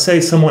 Well, let's say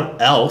someone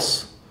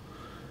else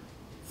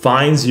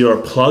finds your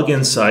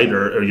plugin site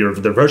or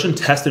the version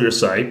test of your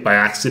site by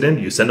accident.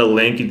 You send a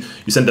link, you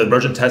send the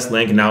version test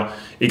link, and now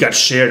it got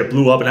shared, it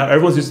blew up, and now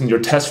everyone's using your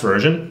test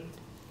version.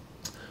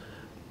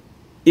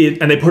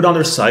 and they put it on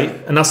their site,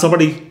 and now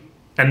somebody,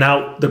 and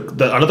now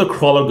another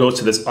crawler goes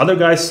to this other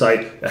guy's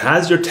site that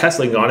has your test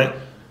link on it.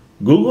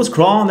 Google's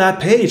crawling that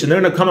page, and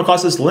they're going to come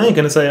across this link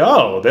and say,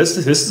 "Oh, this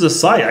is a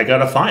site I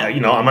gotta find.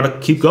 You know, I'm going to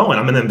keep going.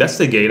 I'm going to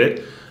investigate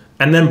it."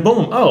 And then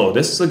boom, oh,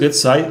 this is a good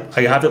site.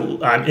 I have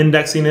it. I'm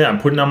indexing it. I'm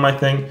putting it on my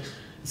thing.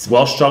 It's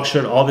well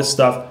structured. All this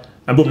stuff.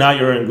 And boom, now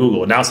you're in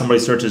Google. Now somebody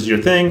searches your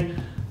thing,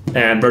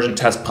 and version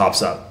test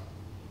pops up.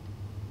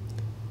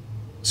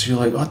 So you're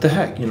like, what the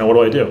heck? You know, what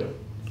do I do?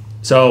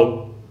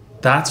 So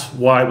that's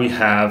why we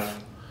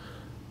have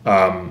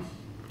a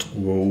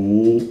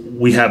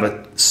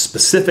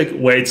specific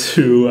way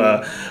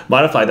to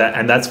modify that,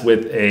 and that's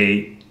with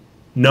a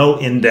no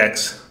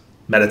index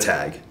meta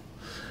tag.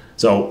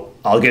 So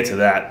I'll get to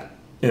that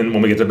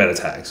when we get to meta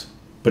tags.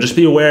 But just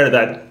be aware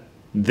that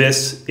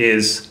this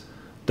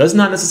does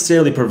not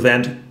necessarily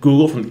prevent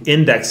Google from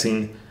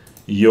indexing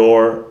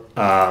your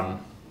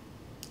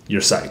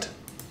site.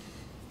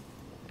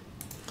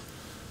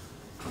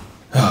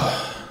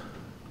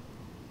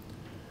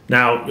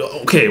 Now,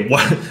 okay,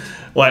 what?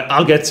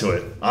 I'll get to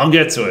it.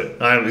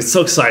 It's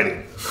so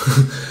exciting.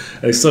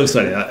 It's so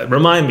exciting.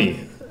 Remind me.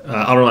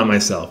 I'll remind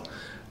myself.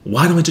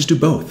 Why don't we just do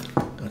both?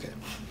 Okay.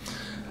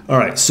 All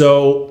right.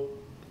 So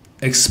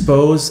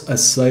expose a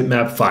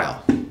sitemap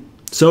file.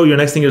 So your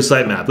next thing is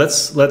sitemap.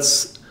 Let's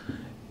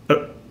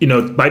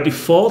by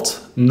default,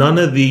 none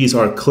of these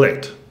are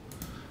clicked.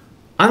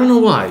 I don't know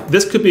why.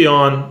 This could be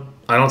on.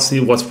 I don't see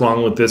what's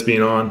wrong with this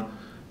being on.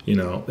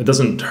 It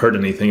doesn't hurt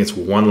anything. It's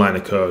one line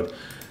of code.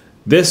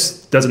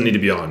 This doesn't need to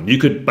be on. You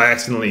could by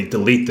accidentally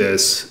delete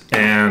this,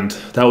 and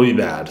that would be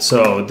bad.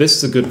 So this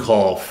is a good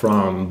call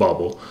from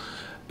Bubble.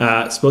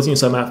 Exposing a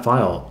sitemap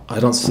file.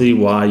 I don't see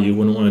why you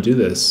wouldn't want to do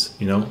this.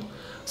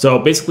 So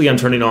basically, I'm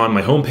turning on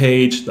my home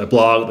page, the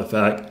blog, the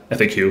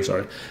FAQ,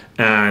 sorry,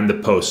 and the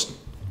post.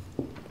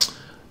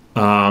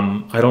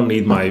 I don't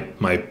need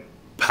my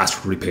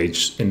password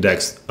page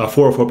indexed. A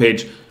 404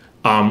 page,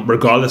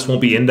 regardless,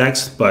 won't be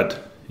indexed, but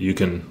you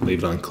can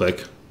leave it on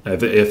click.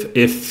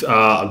 If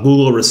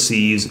Google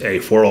receives a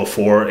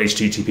 404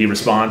 HTTP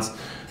response,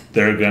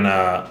 they're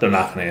not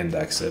gonna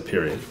index it.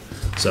 Period.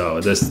 So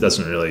this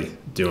doesn't really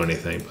do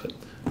anything,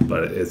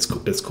 but it's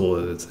cool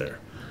that it's there.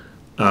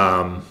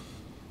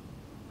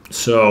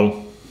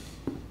 So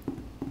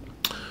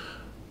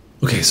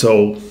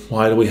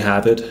why do we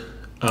have it?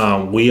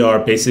 We are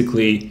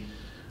basically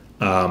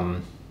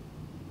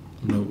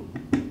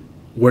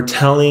we're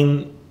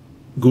telling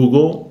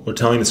Google, we're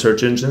telling the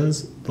search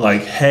engines,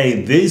 like,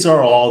 hey, these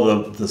are all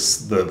the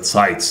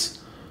sites.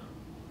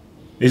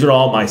 These are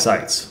all my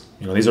sites.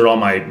 These are all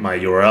my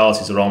URLs.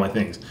 These are all my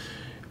things.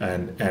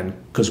 And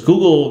because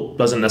Google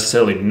doesn't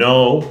necessarily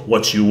know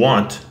what you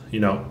want,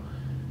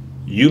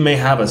 you may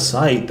have a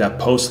site that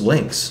posts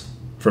links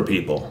for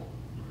people.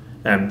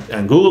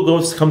 And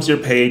Google comes to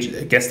your page,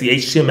 it gets the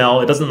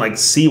HTML. It doesn't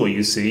see what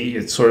you see.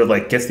 It sort of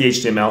gets the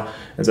HTML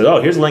and says,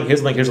 oh, here's a link, here's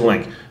a link, here's a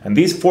link. And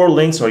these 4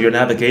 links are your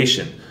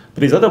navigation.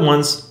 But these other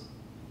ones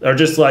are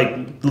just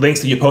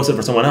links that you posted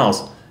for someone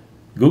else.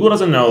 Google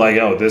doesn't know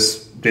oh,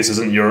 this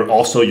isn't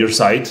also your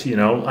site.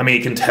 I mean,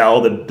 it can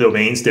tell the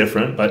domain's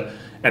different,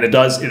 and it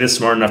is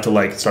smart enough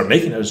to start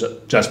making an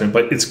adjustment.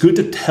 But it's good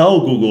to tell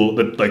Google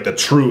the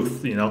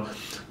truth.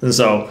 And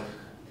so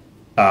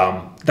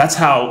that's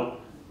how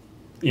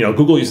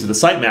Google uses the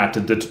sitemap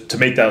to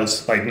make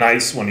those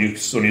nice when you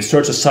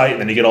search a site and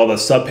then you get all the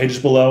sub pages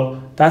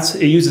below.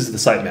 It uses the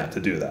sitemap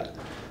to do that.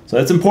 So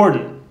that's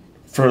important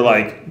for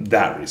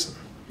that reason.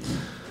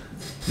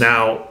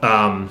 Now,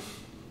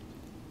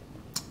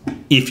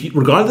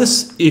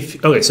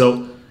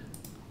 so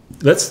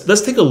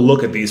let's take a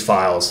look at these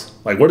files.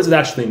 What does it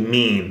actually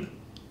mean?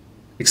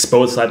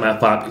 Expose sitemap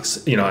file,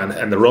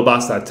 and the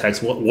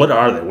robots.txt. What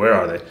are they? Where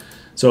are they?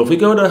 So if we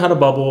go to how to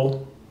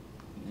bubble,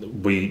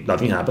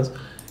 nothing happens.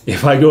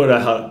 If I go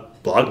to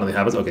blog, nothing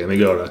happens. Okay, let me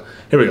go to,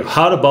 here we go,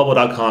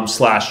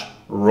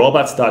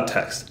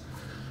 howtobubble.com/robots.txt.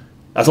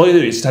 That's all you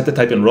do. You just have to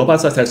type in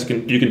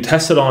robots.txt. You can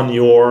test it on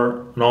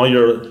all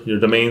your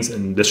domains,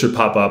 and this should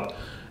pop up,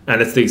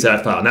 and it's the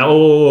exact file. Now,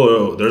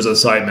 there's a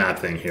sitemap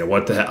thing here.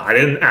 What the heck? I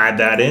didn't add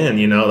that in.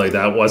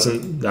 That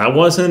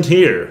wasn't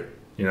here.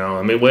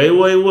 I mean, wait.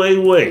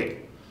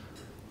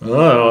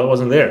 Oh, it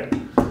wasn't there.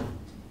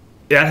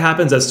 That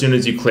happens as soon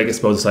as you click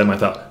expose the sitemap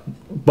file.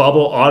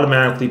 Bubble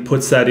automatically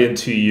puts that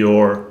into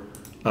your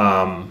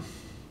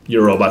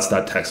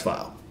robots.txt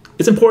file.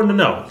 It's important to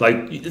know.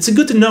 It's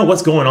good to know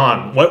what's going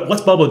on.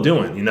 What's Bubble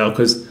doing?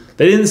 Because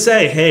they didn't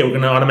say, hey, we're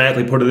going to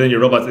automatically put it in your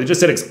robots. They just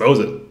said expose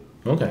it.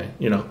 Okay,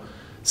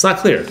 it's not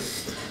clear.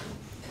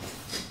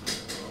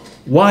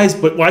 Why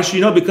should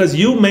you know? Because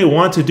you may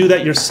want to do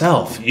that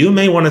yourself. You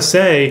may want to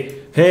say,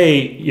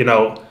 hey,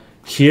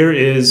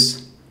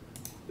 here's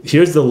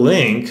the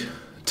link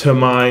to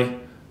my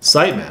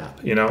sitemap,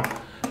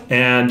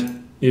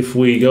 and if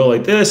we go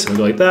like this and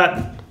go like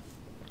that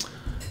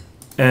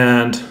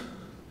and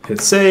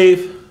hit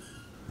save,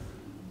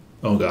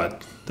 oh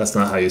God, that's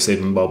not how you save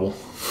in Bubble.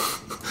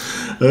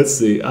 Let's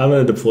see, I'm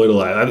gonna deploy to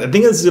live. I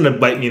think this is gonna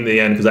bite me in the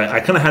end because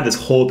I kind of had this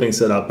whole thing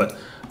set up, but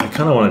I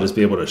kind of want to just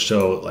be able to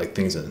show like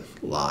things in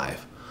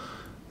live.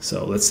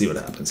 So let's see what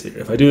happens here.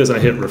 If I do this and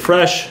I hit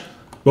refresh,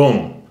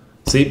 boom.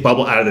 See,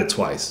 Bubble added it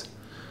twice.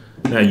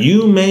 Now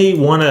you may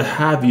want to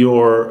have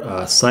your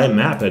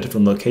sitemap at a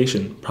different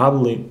location.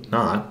 Probably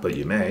not, but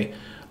you may.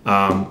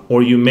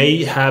 Or you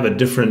may have a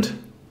different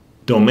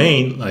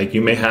domain, like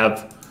you may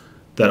have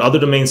that other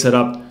domain set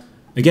up.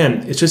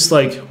 Again, it's just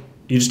like,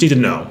 you just need to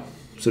know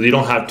so that you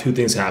don't have two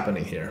things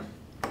happening here.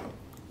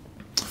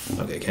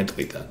 Okay, can't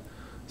delete that.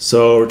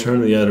 So return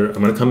to the editor.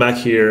 I'm going to come back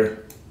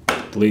here,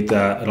 delete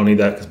that. I don't need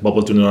that because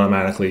Bubble's doing it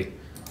automatically.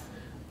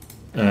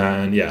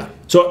 And yeah,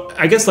 so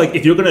I guess like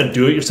if you're going to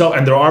do it yourself,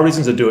 and there are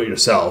reasons to do it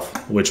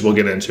yourself, which we'll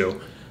get into,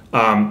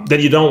 then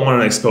you don't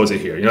want to expose it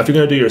here. You know, if you're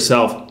going to do it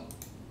yourself,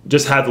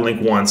 just have the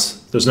link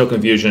once. There's no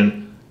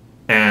confusion,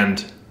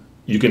 and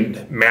you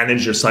can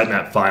manage your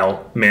sitemap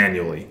file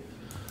manually.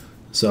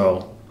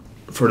 So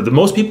for the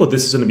most people,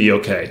 this is going to be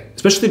okay,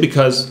 especially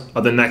because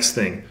of the next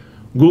thing.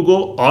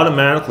 Google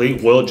automatically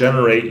will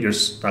generate your,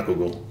 not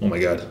Google, oh my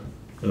God.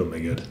 How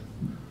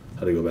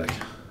do you go back?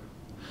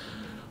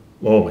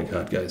 Oh my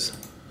God, guys,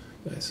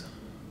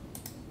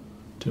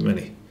 too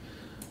many.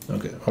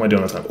 Okay, how am I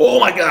doing on time? Oh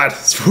my God,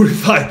 it's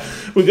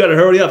 45. We gotta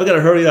hurry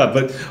up,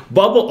 But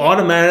Bubble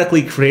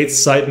automatically creates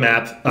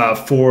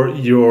sitemap for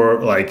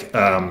your like,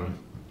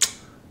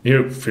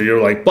 for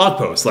your like blog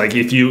post. Like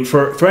if you,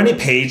 for any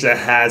page that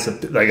has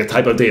like a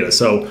type of data.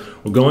 So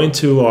we're going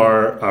to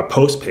our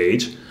post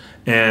page.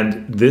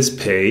 And this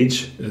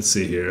page, let's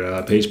see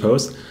here, page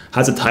post,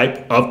 has a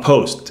type of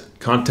post.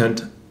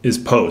 Content is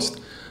post.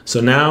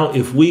 So now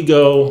if we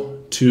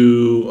go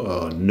to,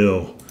 oh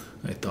no,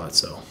 I thought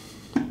so.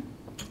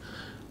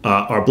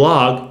 Our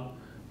blog,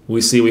 we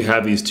see we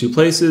have these two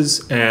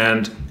places,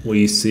 and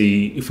we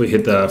see if we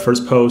hit the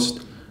first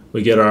post,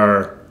 we get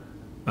our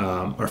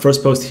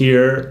first post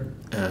here,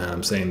 and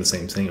I'm saying the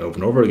same thing over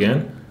and over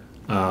again.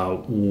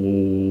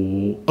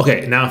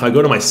 Okay, now if I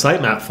go to my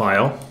sitemap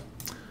file,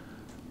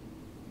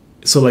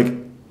 so like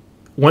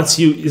once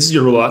you, this is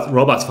your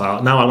robots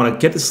file. Now I want to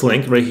get this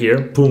link right here,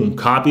 boom,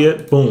 copy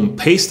it, boom,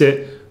 paste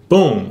it,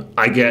 boom.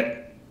 I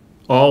get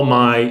all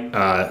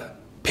my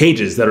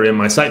pages that are in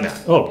my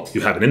sitemap. Oh,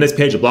 you have an index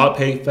page, a blog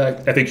page,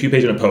 FAQ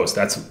page, and a post.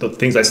 That's the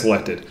things I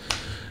selected.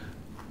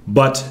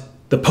 But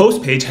the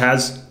post page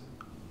has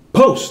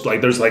posts.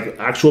 Like there's like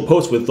actual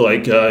posts with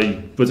like,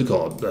 what's it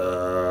called?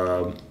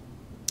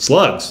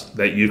 Slugs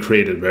that you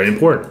created, very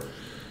important.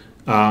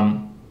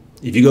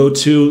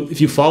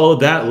 If you follow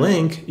that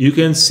link, you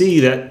can see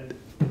that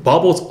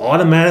Bubble's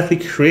automatically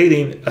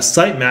creating a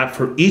sitemap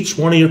for each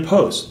one of your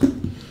posts.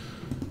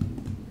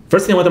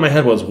 First thing that went through my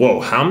head was, whoa,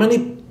 how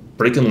many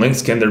freaking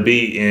links can there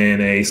be in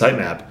a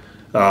sitemap?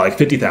 Like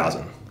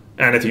 50,000.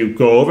 And if you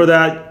go over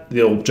that,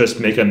 you'll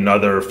just make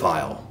another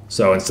file.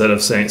 So instead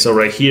of saying, so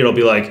right here, it'll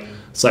be like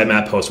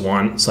sitemap post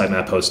 1,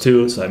 sitemap post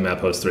 2, sitemap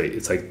post 3.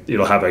 It's like,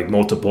 it'll have like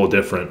multiple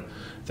different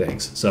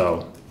things.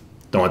 So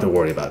don't have to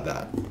worry about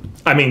that.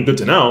 I mean, good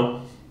to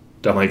know.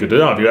 Definitely good to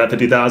know. If you're at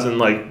 50,000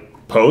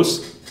 like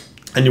posts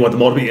and you want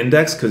them all to be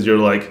indexed because you're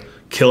like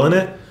killing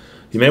it,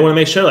 you may want to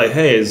make sure like,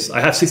 hey,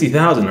 I have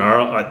 60,000,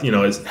 or you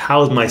know,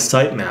 how is my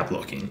sitemap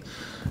looking?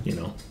 You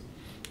know,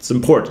 it's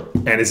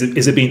important. And is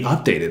it being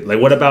updated? Like,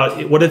 what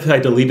if I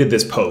deleted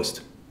this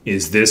post?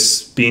 Is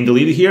this being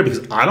deleted here?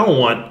 Because I don't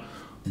want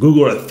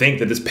Google to think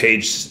that this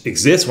page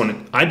exists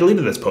when I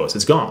deleted this post.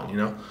 It's gone. You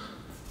know,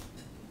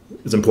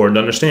 it's important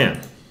to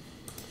understand.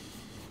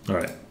 All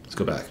right, let's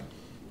go back.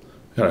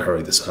 I gotta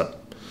hurry this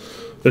up.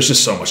 There's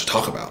just so much to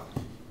talk about.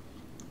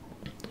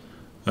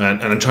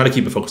 And I'm trying to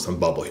keep it focused on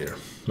Bubble here.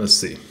 Let's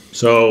see.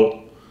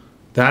 So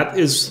that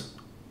is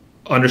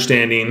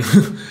understanding.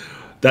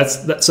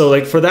 So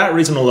like for that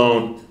reason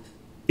alone,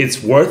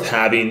 it's worth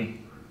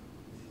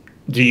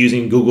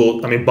using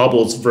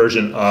Bubble's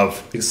version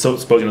of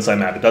exposing the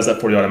sitemap. It does that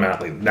for you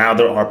automatically. Now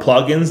there are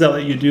plugins that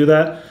let you do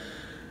that.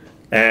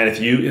 And if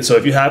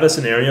you have a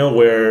scenario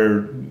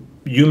where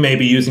you may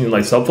be using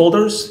like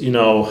subfolders, you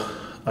know,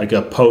 like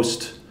a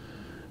post,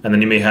 and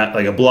then you may have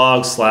like a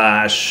blog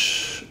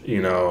slash,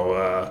 you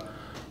know,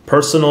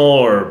 personal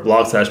or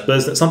blog slash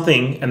business,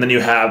 something, and then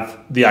you have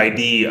the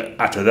ID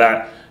after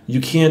that.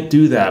 You can't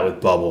do that with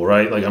Bubble,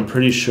 right? Like I'm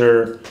pretty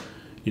sure,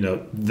 you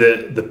know,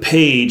 the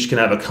page can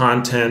have a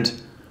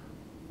content,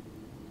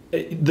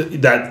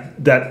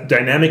 that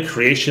dynamic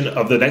creation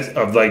of the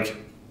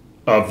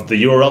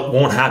URL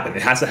won't happen.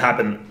 It has to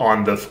happen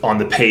on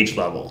the page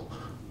level,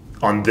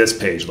 on this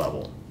page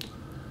level.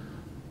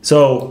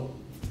 So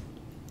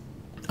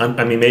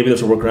I mean, maybe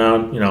there's a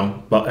workaround, you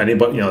know, but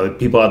anybody, you know, the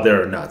people out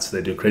there are nuts.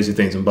 They do crazy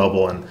things in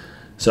Bubble, and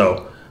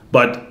so,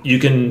 but you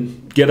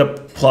can get a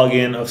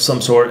plugin of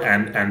some sort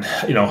and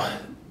you know,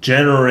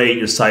 generate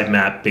your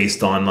sitemap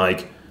based on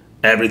like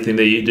everything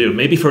that you do.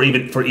 Maybe for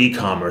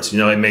e-commerce, you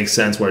know, it makes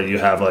sense where you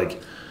have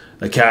like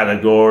a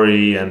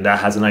category and that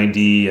has an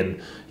ID, and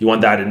you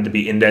want that to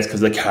be indexed because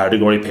the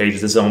category page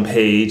is its own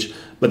page.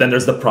 But then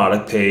there's the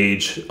product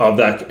page of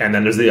that, and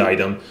then there's the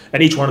item.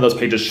 And each one of those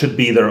pages should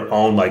be their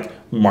own like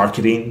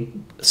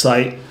marketing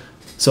site.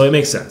 So it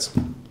makes sense.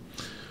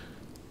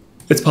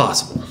 It's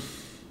possible.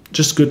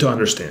 just good to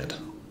understand.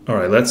 All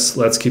right,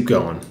 let's keep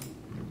going.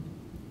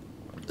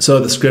 So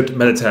the script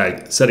meta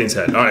tag settings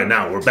head. All right,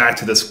 now we're back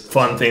to this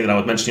fun thing that I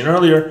was mentioning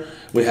earlier.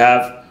 We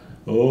have,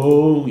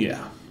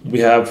 we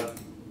have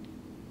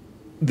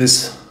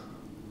this.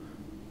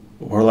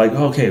 We're like,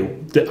 okay,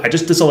 I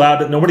just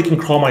disallowed it. Nobody can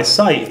crawl my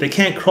site. If they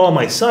can't crawl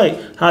my site,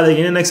 how do they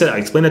can index it? I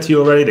explained that to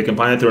you already. They can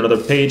find it through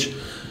another page.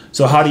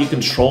 So how do you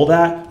control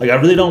that? Like, I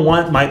really don't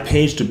want my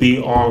page to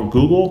be on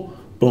Google.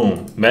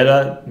 Boom,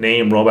 meta,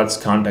 name, robots,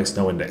 context,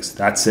 no index.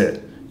 That's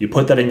it. You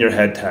put that in your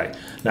head tag.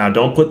 Now,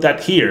 don't put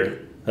that here.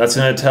 That's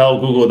going to tell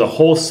Google the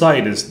whole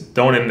site is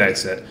don't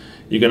index it.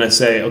 You're going to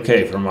say,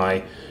 okay, for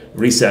my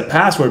reset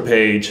password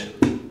page,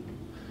 I'm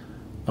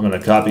going to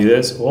copy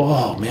this.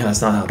 Oh, man,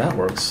 that's not how that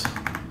works.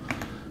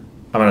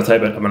 I'm going to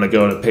type it. I'm going to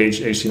go to page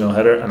HTML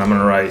header, and I'm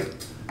going to write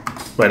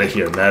it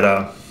here,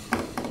 meta.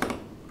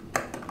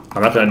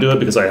 I'm not going to do it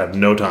because I have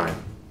no time.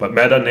 But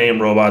meta,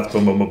 name, robots,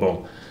 boom, boom, boom,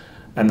 boom.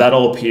 And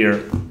that'll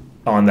appear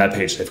on that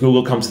page. If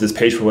Google comes to this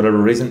page for whatever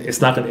reason,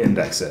 it's not going to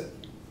index it.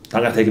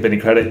 Not going to take up any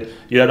credit.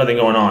 You have nothing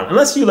going on.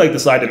 Unless you like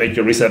decide to make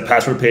your reset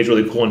password page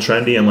really cool and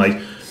trendy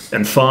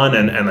and fun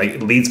and like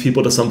it leads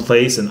people to some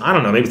place. And I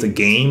don't know, maybe it's a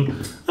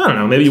game. I don't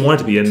know, maybe you want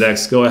it to be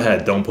indexed. Go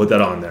ahead. Don't put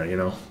that on there, you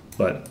know.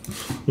 But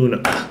who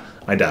knows?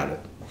 I doubt it.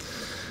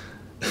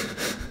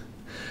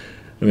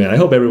 I mean, I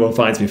hope everyone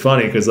finds me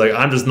funny because like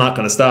I'm just not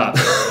going to stop.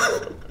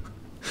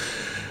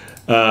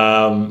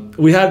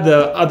 We had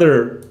the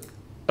other,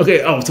 okay,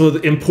 so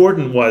the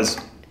important was,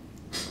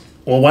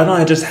 well, why don't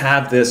I just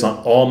have this on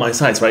all my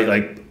sites, right?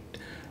 Like,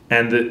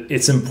 and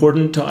it's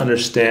important to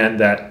understand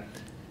that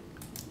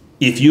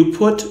if you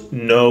put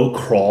no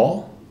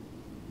crawl,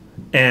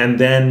 and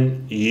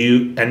then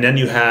you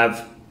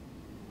have,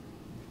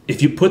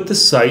 if you put the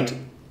site,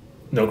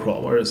 no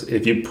crawl, whereas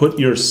if you put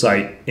your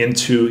site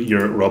into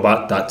your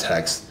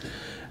robot.txt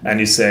and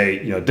you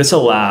say, you know,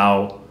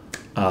 disallow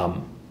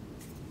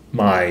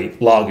my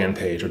login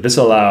page or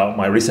disallow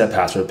my reset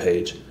password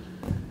page,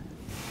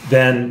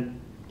 then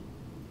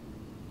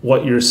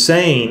what you're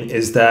saying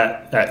is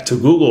that to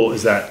Google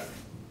is that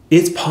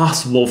it's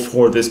possible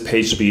for this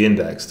page to be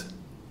indexed,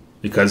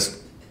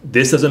 because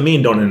this doesn't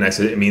mean don't index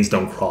it, it means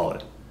don't crawl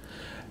it.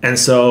 And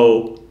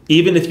so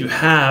even if you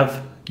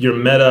have your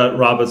meta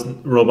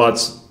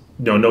robots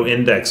no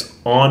index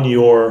on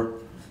your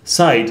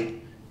site,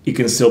 it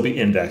can still be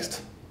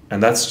indexed.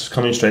 And that's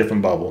coming straight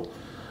from Bubble.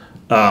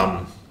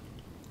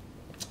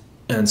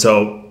 And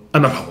so,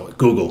 I'm not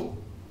Google.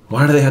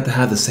 Why do they have to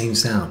have the same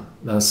sound?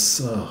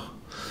 That's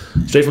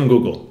straight from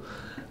Google.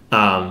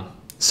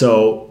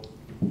 So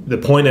the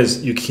point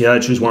is you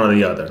gotta choose one or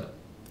the other.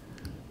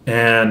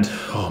 And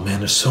oh man,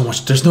 there's so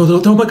much.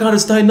 Oh my God,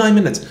 it's 9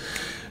 minutes.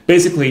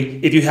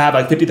 Basically, if you have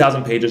like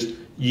 50,000 pages,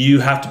 you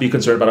have to be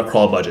concerned about a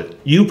crawl budget.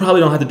 You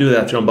probably don't have to do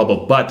that if you're on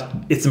Bubble, but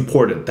it's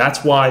important.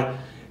 That's why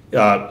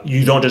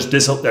you don't just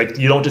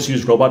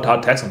use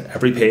robot.txt on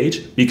every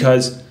page,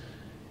 because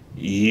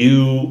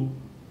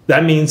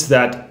that means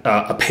that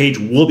a page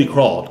will be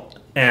crawled,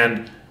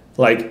 and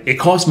like it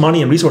costs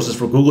money and resources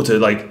for Google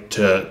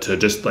to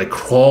just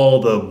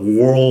crawl the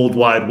World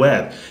Wide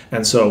Web.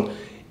 And so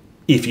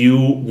if you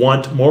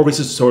want more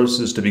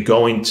resources to be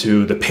going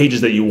to the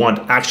pages that you want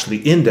actually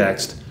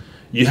indexed,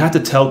 you have to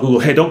tell Google,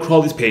 hey, don't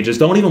crawl these pages.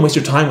 Don't even waste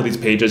your time with these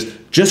pages.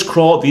 Just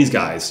crawl these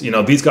guys. You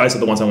know, these guys are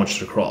the ones I want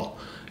you to crawl.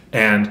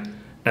 And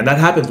that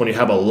happens when you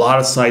have a lot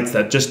of sites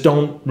that just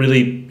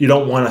you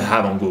don't want to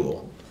have on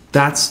Google.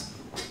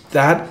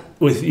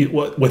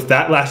 With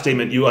that last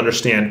statement, you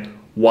understand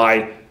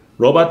why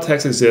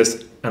robot.txt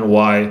exists and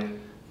why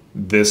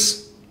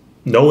this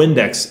no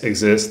index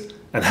exists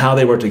and how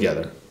they work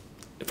together.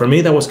 For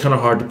me, that was kind of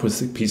hard to put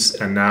the piece,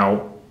 and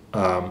now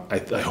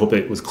I hope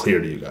it was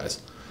clear to you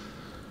guys.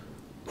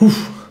 Whew.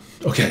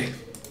 Okay,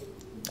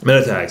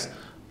 meta tags.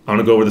 I'm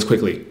gonna go over this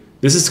quickly.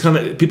 This is kind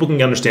of, people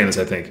can understand this,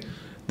 I think.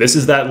 This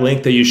is that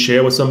link that you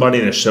share with somebody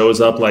and it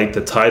shows up like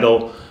the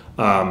title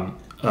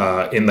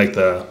in like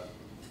the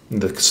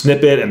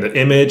snippet and the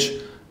image.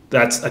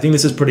 I think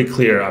this is pretty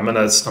clear. I'm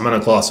gonna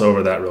gloss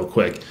over that real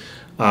quick.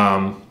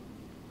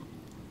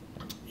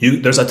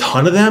 There's a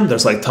ton of them.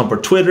 There's like ton for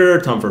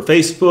Twitter, ton for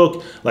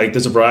Facebook. Like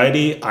there's a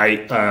variety.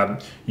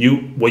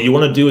 What you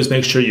want to do is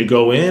make sure you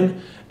go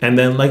in and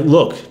then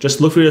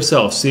just look for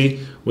yourself.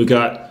 See, we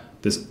got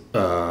this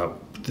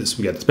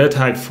meta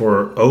tag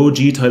for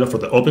OG title, for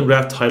the Open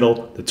Graph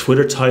title, the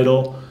Twitter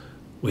title.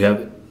 We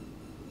have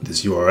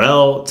this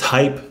URL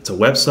type. It's a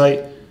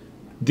website.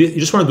 You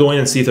just want to go in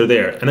and see if they're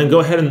there, and then go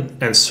ahead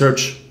and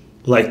search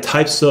like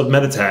types of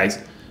meta tags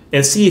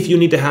and see if you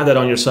need to have that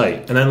on your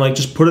site, and then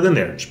just put it in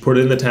there. Just put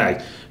it in the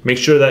tag. Make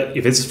sure that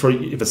if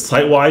it's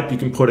site wide, you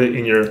can put it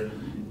in your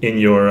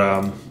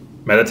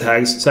meta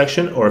tags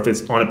section, or if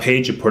it's on a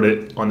page, you put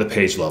it on the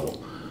page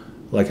level,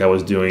 like I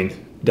was doing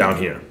down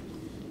here.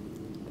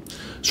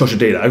 Structured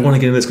data. I want to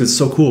get into this because it's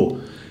so cool.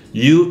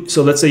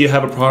 So let's say you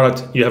have a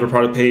product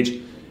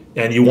page,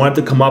 and you want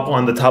it to come up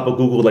on the top of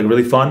Google like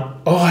really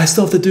fun. Oh, I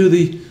still have to do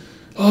the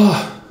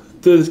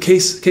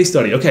case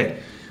study. Okay,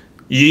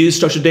 you use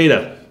structured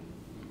data.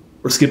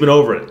 We're skipping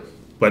over it.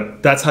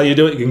 but that's how you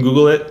do it. You can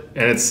Google it,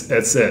 and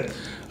that's it.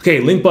 Okay,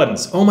 link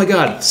buttons. Oh my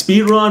God,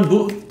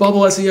 speedrun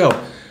bubble SEO.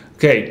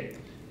 Okay,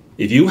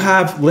 if you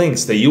have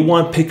links that you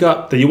want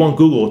that you want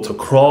Google to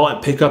crawl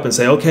and pick up and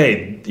say,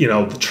 okay, you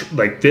know,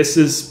 like this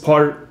is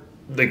part,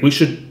 like we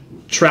should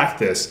track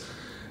this.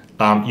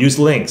 Use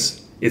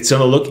links. It's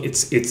gonna look.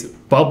 It's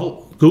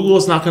bubble. Google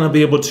is not gonna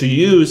be able to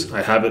use.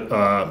 I have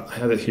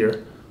it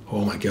here.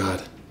 Oh my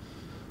God.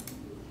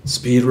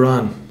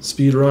 Speedrun.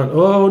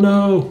 Oh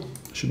no,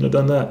 shouldn't have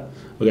done that.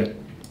 Okay,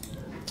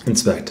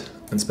 inspect.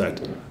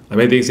 I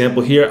made the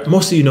example here.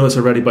 Most of you know this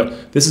already,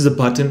 but this is a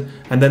button,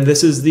 and then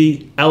this is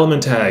the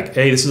element tag.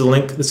 Hey, this is a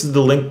link. This is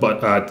the link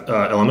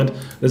element.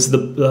 This is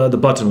the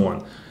button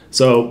one.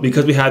 So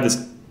because we have this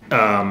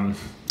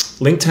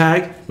link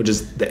tag, which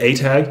is the A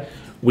tag,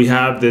 we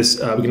have this.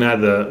 We can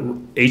add the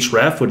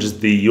href, which is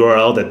the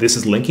URL that this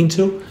is linking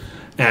to.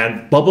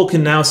 And Bubble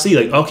can now see,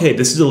 like, okay,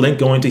 this is a link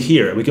going to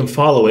here. We can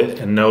follow it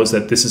and knows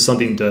that this is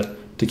something to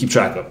keep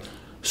track of.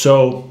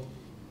 So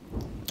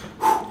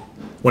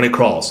when it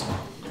crawls.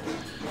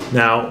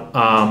 Now,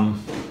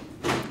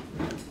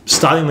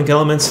 styling link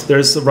elements,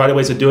 there's a variety of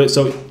ways to do it.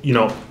 So, you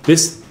know,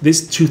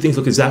 these two things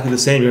look exactly the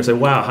same. You're gonna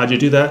say, wow, how'd you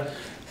do that?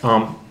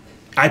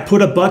 I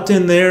put a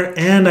button there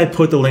and I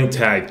put the link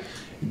tag.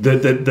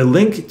 The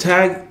link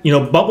tag, you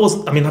know,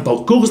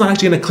 Google's not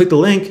actually gonna click the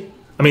link.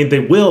 I mean, they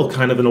will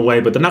kind of in a way,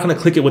 but they're not going to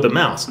click it with a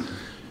mouse.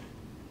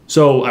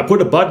 So I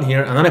put a button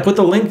here, and then I put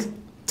the link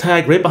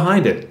tag right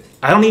behind it.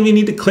 I don't even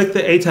need to click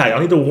the A tag. I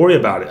don't need to worry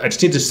about it. I just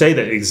need to say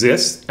that it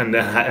exists and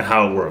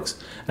how it works.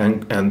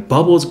 And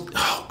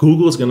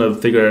Google's going to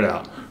figure it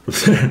out.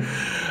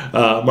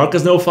 Mark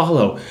as no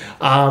follow.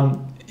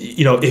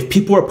 You know, if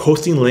people are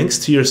posting links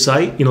to your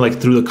site, you know, like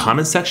through the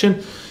comment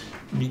section,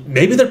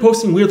 maybe they're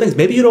posting weird things.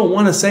 Maybe you don't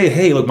want to say,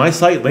 hey, look, my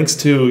site links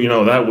to, you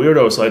know, that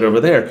weirdo site over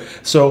there.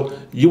 So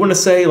you want to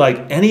say,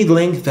 like, any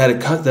link that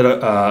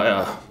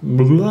a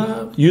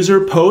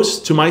user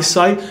posts to my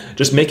site,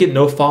 just make it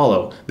no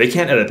follow. They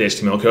can't edit the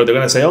HTML code. They're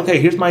going to say, okay,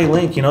 here's my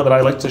link, you know, that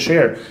I like to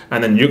share.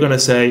 And then you're going to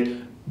say,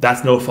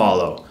 that's no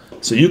follow.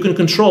 So you can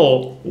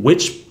control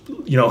which,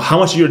 you know, how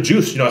much of your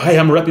juice, you know, hey,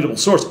 I'm a reputable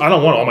source. I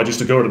don't want all my juice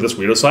to go to this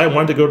weirdo site. I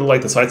want it to go to,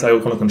 like, the sites I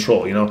want to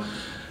control, you know.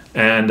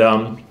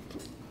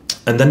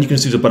 And then you can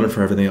just use a button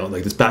for everything else.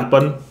 Like this back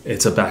button,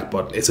 it's a back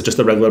button. It's just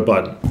a regular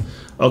button.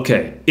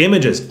 Okay,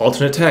 images,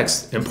 alternate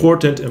text,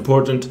 important.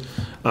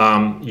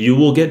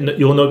 You'll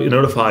be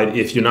notified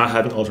if you're not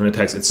having alternate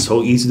text. It's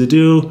so easy to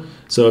do.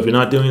 So if you're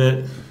not doing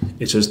it,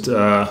 it's just,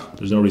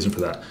 there's no reason for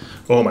that.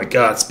 Oh my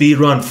God, speed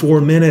run,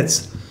 4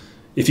 minutes.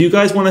 If you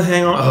guys want to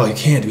hang on, oh, you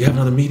can't, we have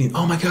another meeting.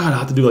 Oh my God, I'll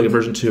have to do like a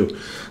version 2.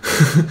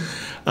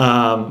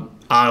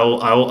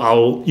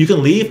 You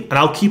can leave and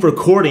I'll keep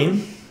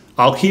recording.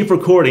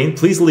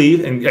 Please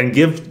leave and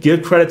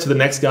give credit to the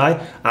next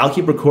guy. I'll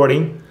keep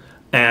recording,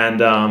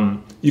 and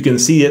you can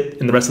see it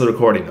in the rest of the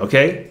recording.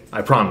 Okay,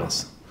 I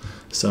promise.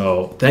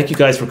 So thank you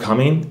guys for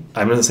coming.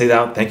 I'm going to say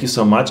that. Thank you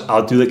so much.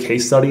 I'll do the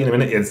case study in a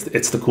minute.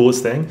 It's the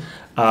coolest thing,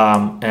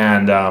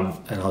 and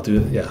I'll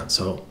do it. Yeah.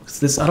 So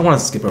this, I don't want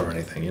to skip over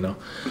anything. You know,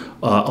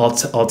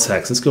 alt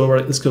text. Let's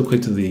go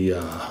quick to the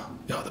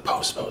the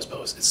post.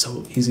 It's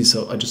so easy.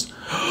 So I just.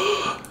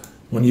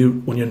 When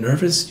you're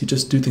nervous, you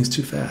just do things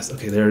too fast.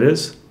 Okay, there it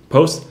is.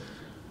 Post.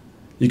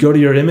 You go to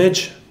your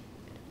image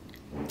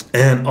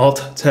and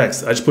alt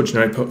text. I just put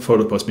generic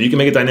photo post, but you can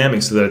make it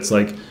dynamic so that it's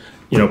like,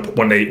 you know,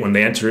 when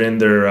they enter in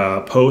their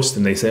post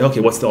and they say,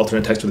 okay, what's the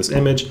alternate text for this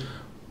image?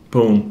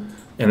 Boom,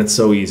 and it's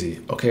so easy.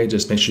 Okay,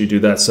 just make sure you do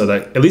that so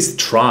that at least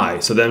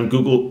try. So then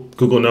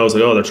Google knows,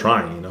 like, oh, they're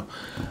trying. You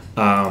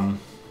know.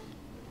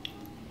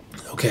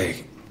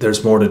 Okay,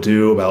 there's more to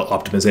do about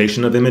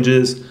optimization of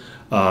images.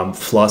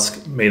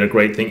 Flusk made a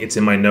great thing. It's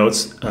in my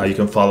notes. You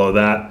can follow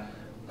that.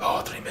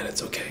 Oh, 3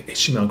 minutes. Okay.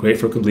 HTML, great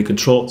for complete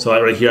control. So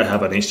right here I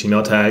have an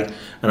HTML tag,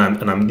 and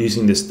I'm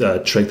using this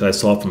trick that I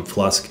saw from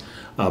Flusk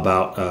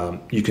about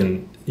you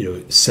can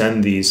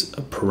send these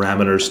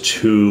parameters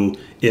to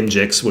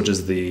Imgix, which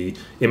is the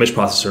image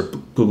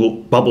processor Google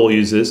Bubble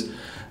uses.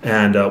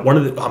 And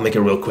I'll make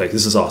it real quick.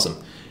 This is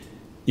awesome.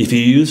 If you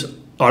use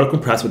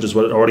autocompress, which is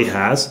what it already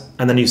has,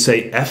 and then you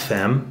say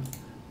FM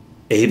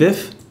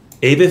avif.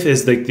 Avif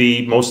is like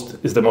the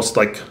most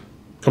like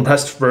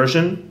compressed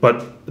version,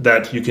 but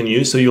that you can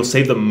use. So you'll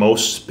save the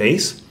most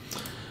space.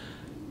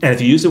 And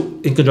if you use it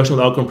in conjunction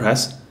with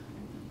autocompress,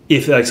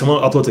 if like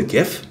someone uploads a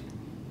GIF,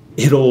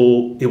 it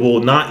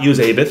will not use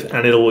avif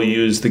and it will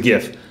use the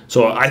GIF.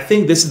 So I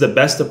think this is the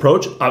best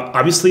approach.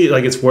 Obviously,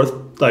 like, it's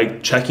worth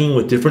like checking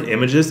with different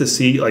images to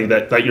see like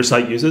that your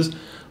site uses.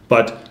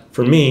 But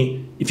for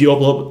me, if you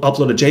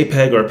upload a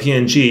JPEG or a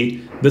PNG,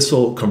 this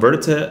will convert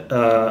it to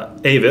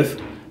avif.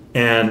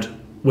 And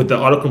with the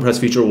auto compress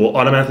feature, will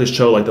automatically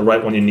show like the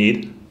right one you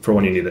need for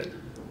when you need it.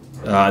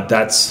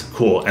 That's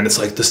cool, and it's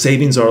like the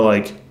savings are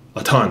like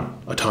a ton.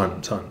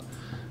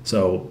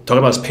 So talk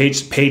about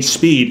page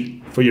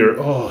speed for your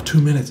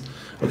 2 minutes.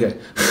 Okay,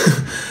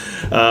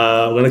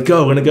 we're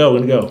gonna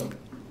go.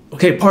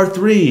 Okay, part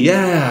 3.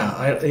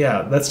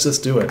 Yeah. Let's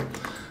just do it.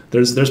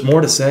 There's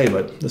more to say,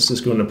 but let's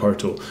just go into part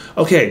 2.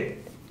 Okay,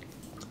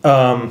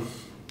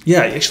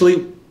 Yeah,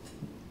 actually,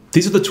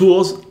 these are the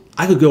tools.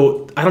 I could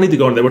go. I don't need to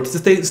go into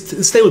there.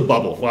 Stay with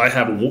Bubble. Well, I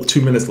have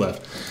 2 minutes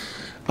left.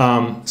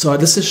 So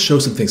let's just show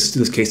some things. Let's do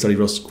this case study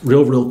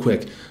real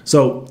quick.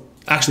 So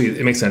actually,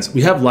 it makes sense.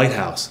 We have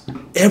Lighthouse.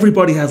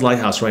 Everybody has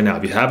Lighthouse right now.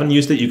 If you haven't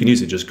used it, you can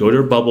use it. Just go to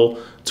your Bubble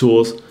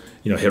tools.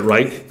 Hit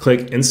right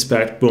click,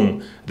 inspect,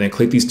 boom. Then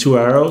click these 2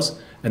 arrows,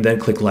 and then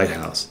click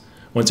Lighthouse.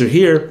 Once you're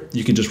here,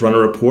 you can just run a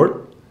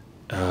report,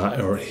 and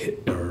it'll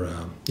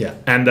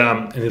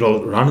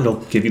run. It'll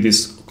give you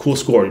this cool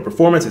score: your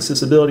performance,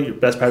 accessibility, your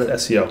best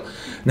practice SEO.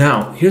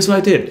 Now, here's what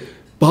I did: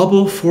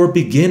 Bubble for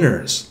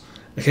beginners.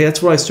 Okay,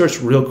 that's where I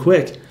searched real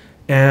quick,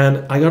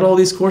 and I got all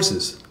these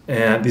courses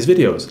and these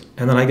videos,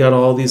 and then I got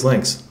all these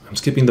links. I'm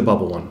skipping the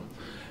Bubble one,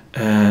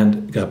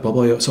 and got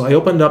Bubble. So I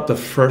opened up the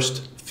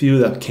first few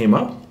that came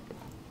up,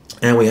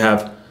 and we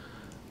have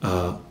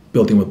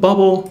building with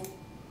Bubble,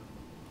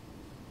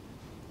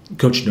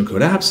 coaching no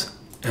code apps,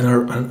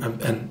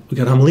 and we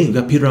got Lee. We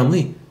got Peter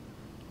Lee.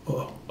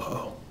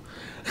 Oh.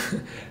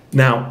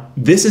 Now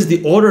this is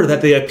the order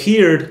that they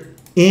appeared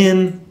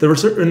in the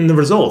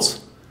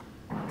results.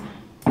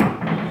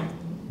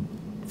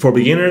 For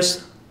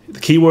beginners, the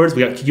keywords,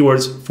 we got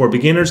keywords for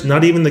beginners,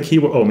 not even the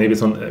keyword. Oh, maybe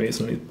it's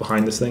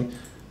behind this thing.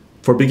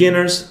 For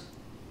beginners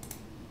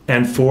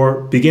and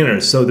for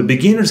beginners. So the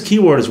beginners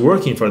keyword is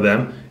working for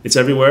them. It's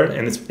everywhere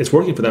and it's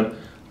working for them.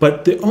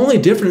 But the only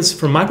difference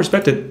from my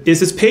perspective is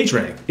this page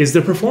rank, is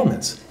their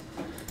performance.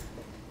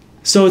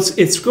 So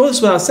it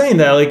goes without saying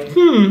that, like,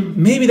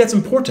 maybe that's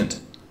important.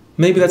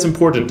 Maybe that's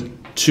important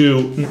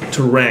to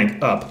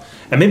rank up.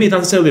 And maybe not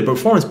necessarily the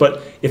performance,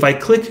 but if I'm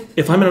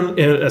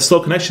in a slow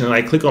connection and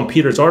I click on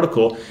Peter's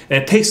article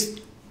and it takes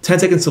 10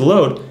 seconds to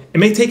load, it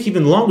may take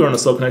even longer on a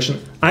slow connection,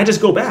 I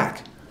just go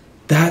back.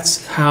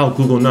 That's how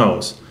Google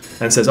knows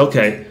and says,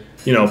 okay,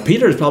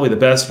 Peter is probably the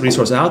best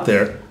resource out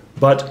there,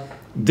 but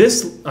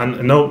this, I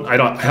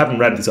haven't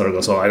read these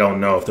articles, so I don't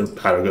know if they're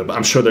bad or good, but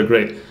I'm sure they're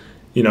great.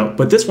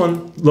 But this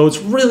one loads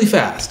really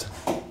fast.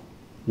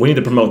 We need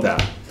to promote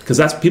that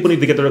because people need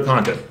to get their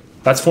content.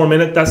 That's 4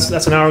 minutes.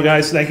 That's an hour,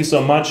 guys. Thank you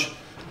so much.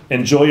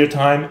 Enjoy your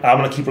time. I'm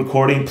gonna keep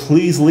recording.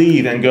 Please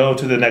leave and go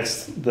to the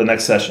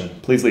next session.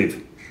 Please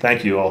leave.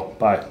 Thank you all.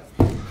 Bye.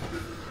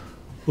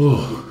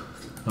 Oh,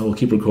 I will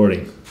keep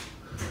recording.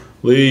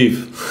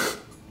 Leave.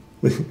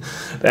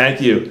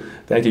 Thank you.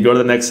 Thank you. Go to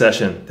the next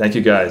session. Thank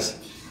you, guys.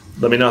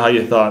 Let me know how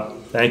you thought.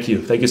 Thank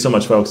you. Thank you so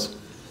much, folks.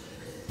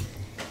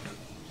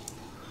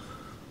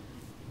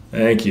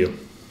 Thank you.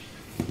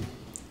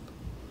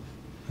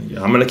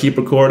 I'm gonna keep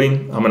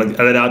recording. I'm gonna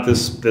edit out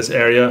this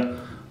area.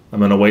 I'm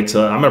gonna wait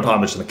till I'm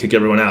probably just gonna kick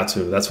everyone out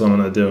too. That's what I'm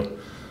gonna do.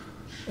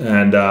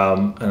 And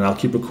I'll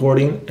keep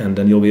recording, and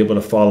then you'll be able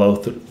to follow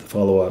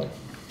up.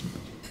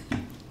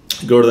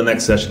 Go to the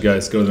next session,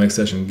 guys. Go to the next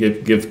session.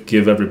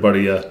 Give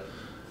everybody it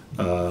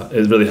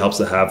really helps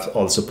to have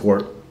all the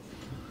support.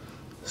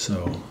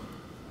 So,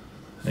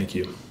 thank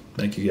you,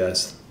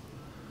 guys.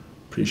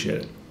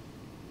 Appreciate it.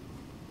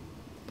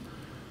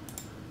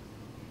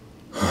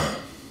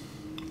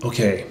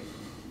 Okay.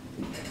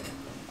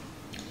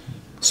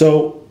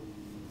 So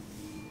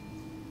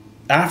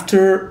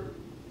after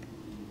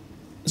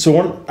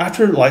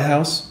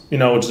Lighthouse,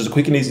 which is a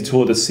quick and easy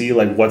tool to see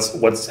like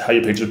how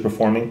your page is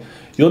performing,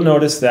 you'll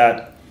notice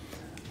that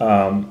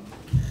on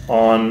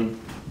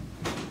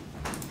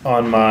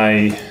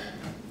my,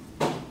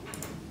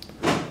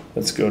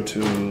 let's go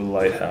to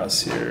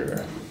Lighthouse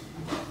here.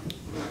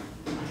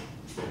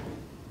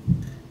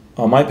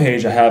 On my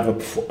page, I have a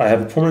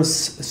performance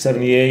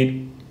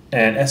 78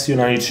 and SEO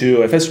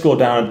 92. If I scroll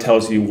down, it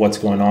tells you what's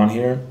going on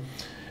here.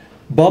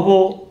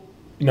 Bubble,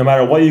 no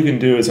matter what you can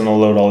do, is going to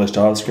load all this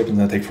JavaScript and it's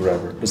going to take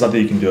forever. There's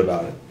nothing you can do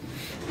about it.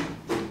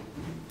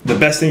 The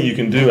best thing you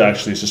can do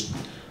actually is just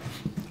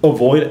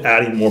avoid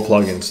adding more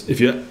plugins.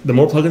 The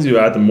more plugins you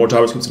add, the more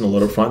JavaScript's going to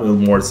load up front,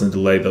 and the more it's going to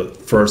delay the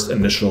first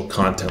initial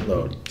content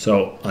load.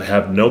 So I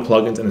have no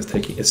plugins, and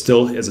it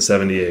still is a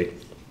 78.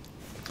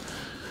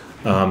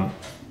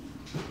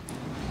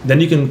 Then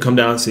you can come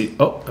down and see,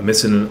 oh, I'm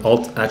missing an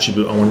alt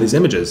attribute on one of these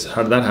images.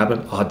 How did that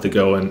happen? I'll have to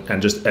go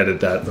and just edit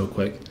that real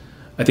quick.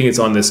 I think it's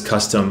on this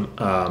custom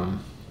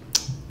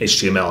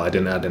HTML. I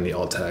didn't add any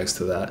alt tags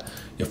to that.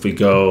 If we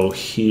go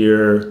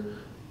here,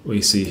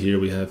 we see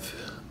here we have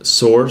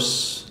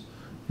source,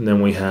 and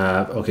then we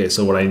have, okay,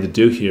 so what I need to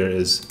do here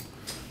is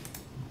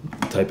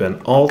type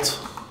in alt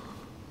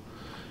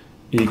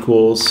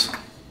equals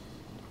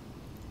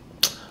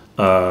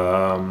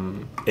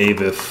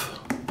avif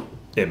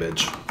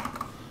image.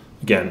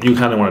 Again, you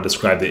kind of want to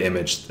describe the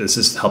image. This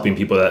is helping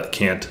people that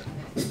can't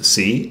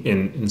see,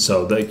 and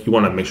so you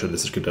want to make sure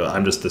this is good.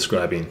 I'm just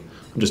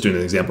doing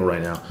an example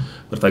right now.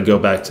 But if I go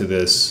back to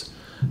this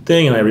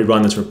thing and I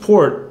rerun this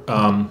report,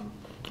 I'm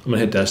gonna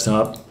hit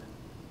desktop,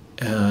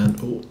 and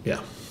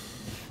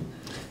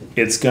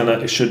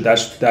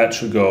that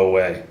should go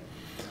away.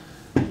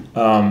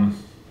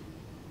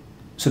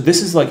 So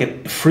this is like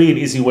a free and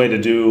easy way to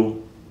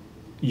do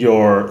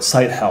your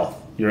site health,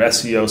 your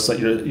SEO,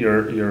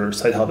 your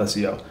site health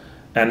SEO.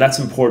 And that's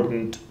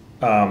important.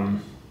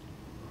 Well,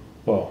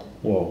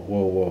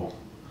 Whoa.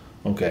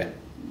 Okay.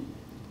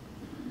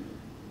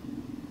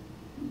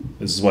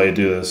 This is why you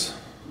do this.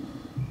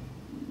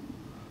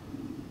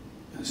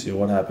 Let's see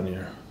what happened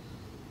here.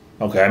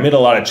 Okay, I made a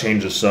lot of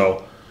changes,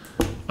 so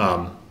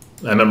I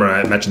remember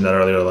I mentioned that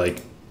earlier,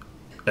 like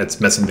it's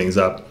messing things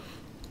up.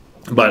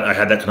 But I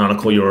had that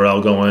canonical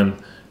URL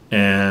going,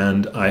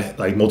 and I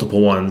like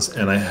multiple ones,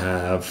 and I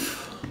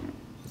have,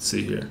 let's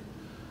see here.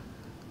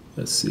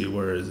 Let's see,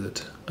 where is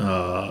it?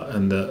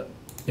 And the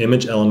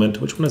image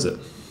element, which one is it?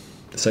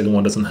 The second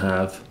one doesn't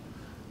have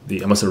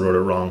the, I must have wrote it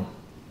wrong,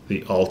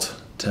 the alt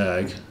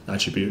tag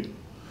attribute.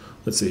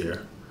 Let's see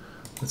here.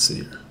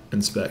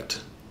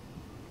 Inspect.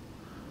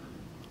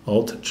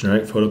 Alt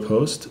generic photo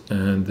post,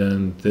 and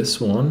then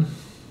this one.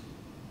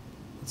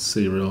 Let's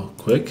see real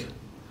quick.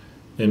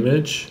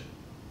 Image.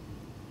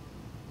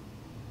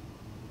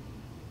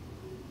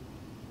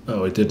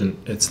 Oh, it didn't.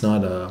 It's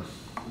not a.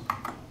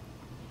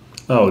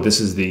 Oh,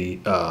 this is the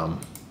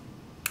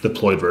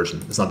deployed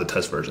version. It's not the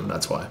test version.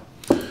 That's why.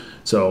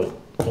 So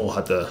we'll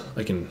have to.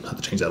 I can have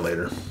to change that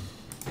later.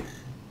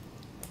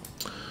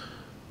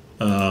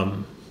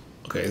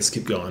 Okay, let's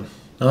keep going.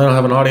 Now I don't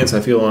have an audience.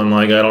 I feel I'm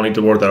like I don't need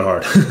to work that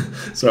hard.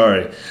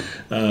 Sorry.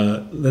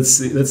 Let's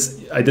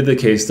see. I did the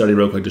case study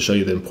real quick to show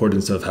you the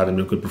importance of having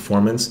a good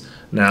performance.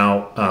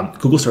 Now,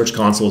 Google Search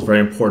Console is very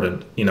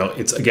important. You know,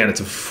 it's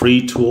a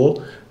free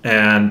tool,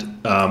 and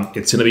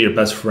it's going to be your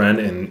best friend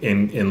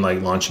in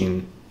like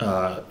launching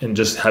and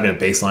just having a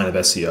baseline of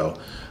SEO.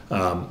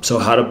 So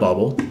how to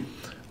bubble.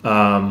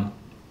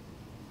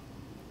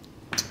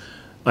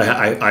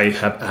 I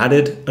have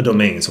added a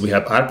domain. So we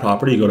have add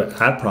property. You go to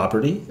add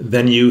property,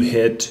 then you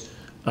hit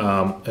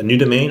a new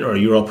domain or a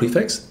URL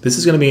prefix. This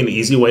is going to be an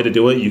easy way to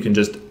do it. You can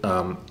just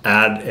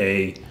add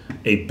a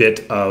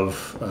bit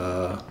of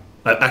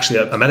actually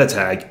a meta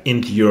tag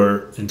into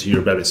your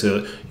web.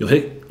 So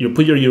you'll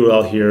put your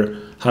URL here,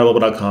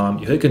 howtobubble.com.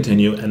 You hit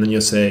continue, and then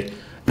you'll say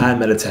add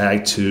meta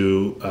tag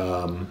to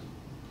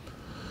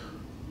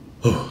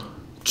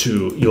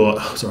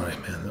your. Sorry,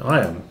 man,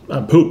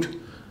 I'm pooped.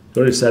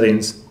 Go to your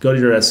settings, go to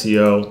your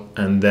SEO,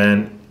 and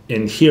then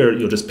in here,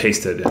 you'll just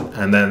paste it in.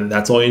 And then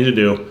that's all you need to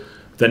do.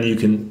 Then you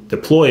can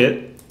deploy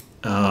it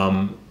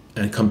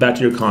and come back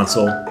to your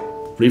console,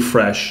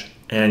 refresh,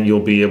 and you'll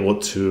be able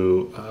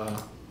to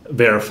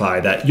verify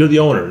that you're the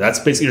owner. That's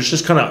basically, you're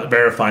just kind of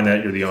verifying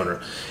that you're the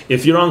owner.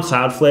 If you're on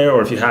Cloudflare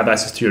or if you have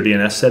access to your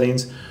DNS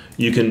settings,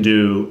 you can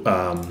do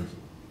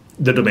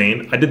the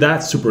domain. I did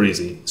that super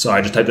easy. So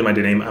I just typed in my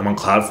name. I'm on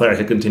Cloudflare. I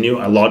hit continue.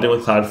 I logged in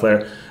with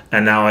Cloudflare.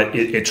 And now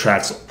it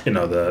tracks,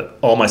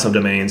 all my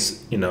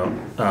subdomains,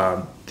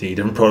 the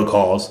different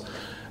protocols,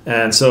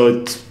 and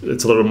so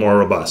it's a little more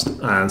robust,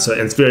 and so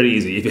it's very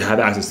easy if you have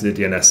access to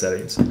the DNS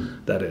settings.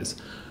 That is.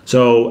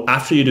 So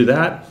after you do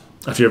that,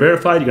 after you're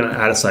verified, you're going to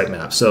add a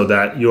sitemap. So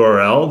that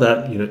URL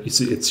that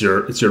it's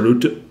your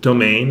root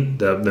domain,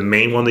 the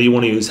main one that you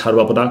want to use,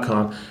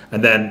 howtobubble.com,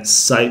 and then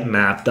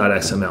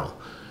sitemap.xml.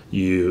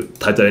 You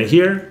type that in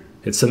here,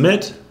 hit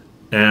submit,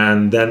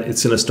 and then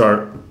it's going to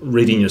start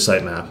reading your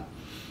sitemap.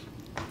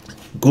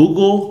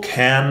 Google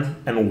can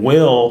and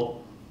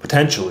will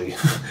potentially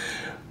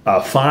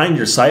find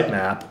your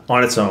sitemap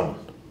on its own.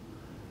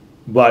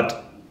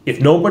 But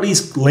if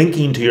nobody's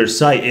linking to your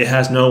site, it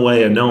has no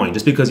way of knowing.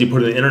 Just because you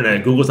put it in the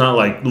internet, Google's not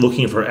like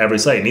looking for every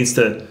site. It needs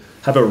to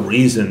have a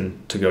reason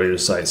to go to your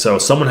site. So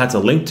someone has to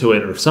link to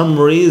it, or for some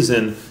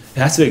reason, it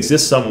has to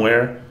exist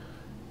somewhere.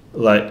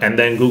 And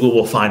then Google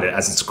will find it.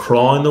 As it's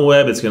crawling the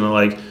web, it's gonna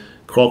like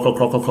crawl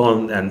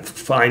and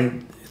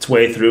find its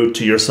way through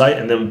to your site,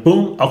 and then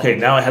boom, okay,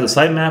 now it has a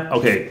sitemap,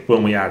 okay,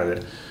 boom, we added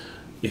it.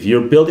 If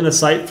you're building a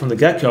site from the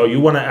get-go,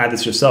 you want to add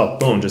this yourself,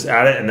 boom, just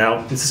add it, and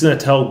now this is going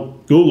to tell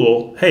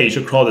Google, hey, you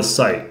should crawl this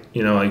site,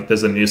 like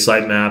there's a new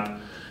sitemap,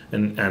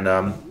 and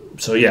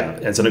so yeah,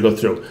 it's going to go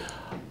through.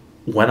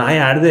 When I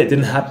added it, it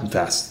didn't happen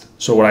fast.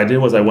 So what I did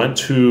was I went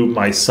to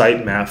my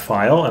sitemap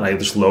file, and I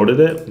just loaded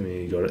it. Let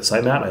me go to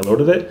sitemap, I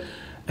loaded it,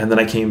 and then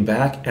I came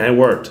back, and it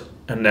worked.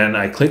 And then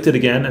I clicked it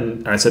again,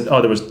 and I said, oh,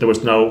 there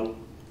was no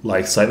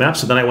like sitemap.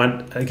 So then I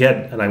went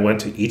again and I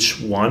went to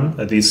each one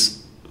of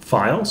these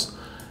files,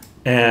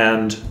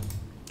 and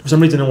for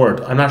some reason it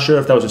worked. I'm not sure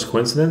if that was just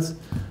coincidence,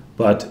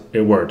 but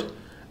it worked.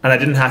 And I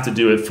didn't have to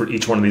do it for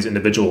each one of these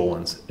individual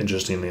ones,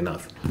 interestingly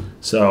enough.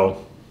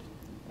 So,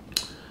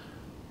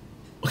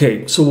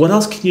 okay, so what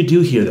else can you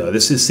do here though?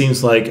 This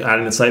seems like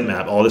adding a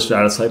sitemap, all this to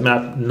add a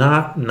sitemap,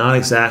 not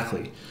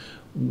exactly.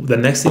 The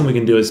next thing we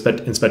can do is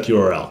inspect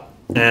URL.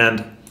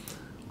 And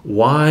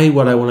why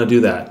would I want to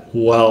do that?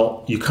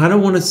 Well, you kind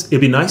of want to,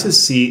 it'd be nice to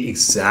see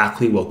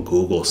exactly what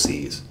Google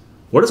sees.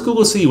 What does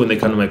Google see when they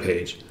come to my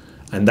page?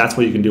 And that's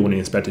what you can do when you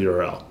inspect a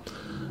URL.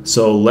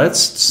 So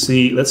let's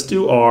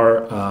do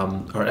our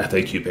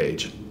FAQ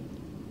page.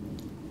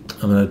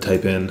 I'm going to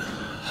type in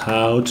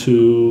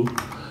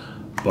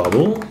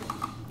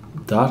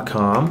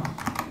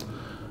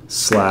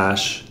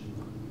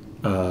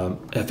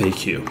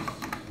howtobubble.com/FAQ.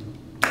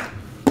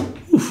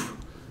 We're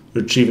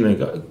retrieving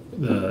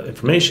the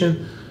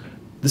information.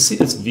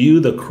 Let's view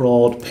the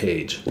crawled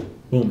page.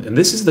 Boom. And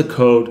this is the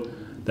code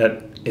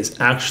that is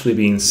actually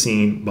being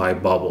seen by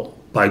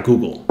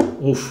Google.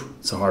 Oof,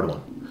 it's a hard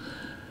one.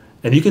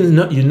 And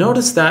you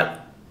notice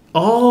that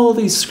all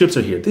these scripts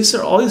are here.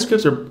 All these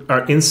scripts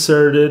are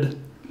inserted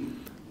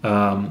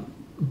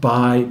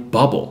by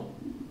Bubble,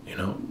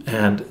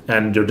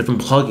 and your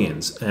different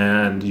plugins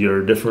and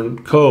your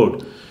different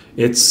code.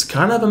 It's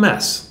kind of a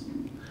mess,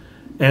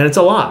 and it's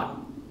a lot.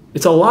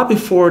 It's a lot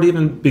before it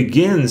even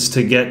begins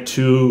to get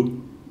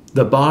to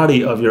the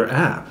body of your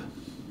app,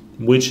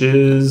 which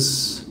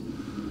is,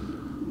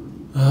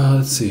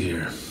 let's see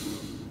here.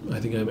 I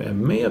think I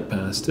may have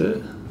passed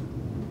it.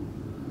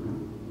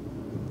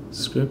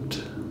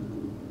 Script.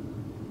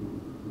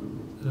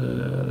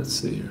 Let's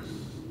see here.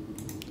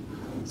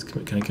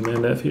 Can I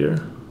Command F here?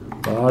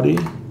 Body.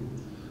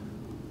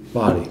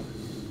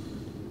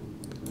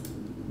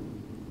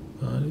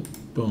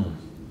 Boom.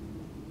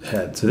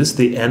 Head. So this is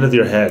the end of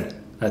your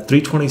head at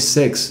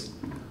 326.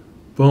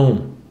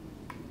 Boom.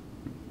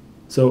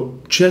 So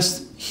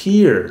just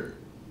here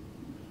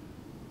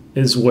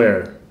is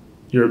where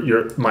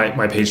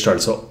my page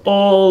starts. So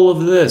all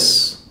of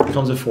this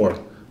comes before.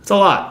 It's a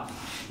lot.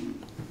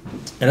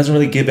 It doesn't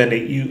really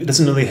it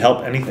doesn't really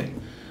help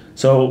anything.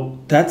 So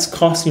that's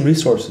costing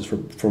resources for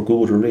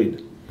Google to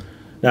read.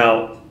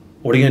 Now,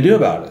 what are you going to do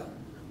about it?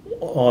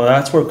 Well,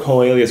 that's where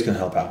coalias can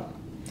help out.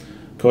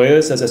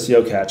 Coalias has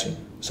SEO catching.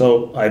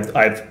 So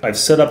I've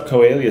set up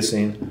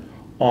coaliasing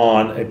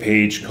on a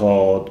page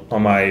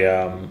on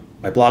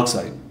my blog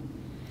site,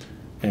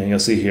 and you'll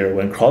see here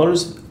when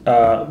crawlers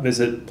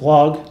visit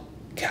blog,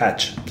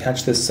 catch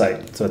this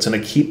site. So it's going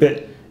to keep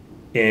it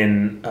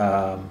in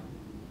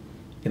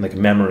like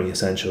memory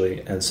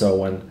essentially, and so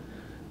when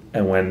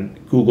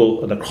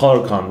Google the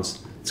crawler comes,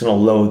 it's going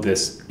to load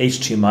this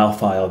HTML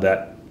file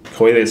that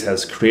Coalias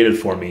has created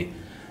for me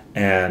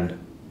and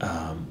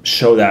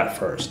show that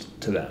first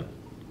to them.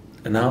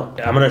 And now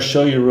I'm going to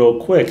show you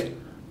real quick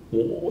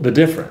the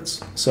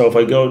difference. So if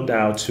I go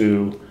now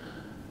to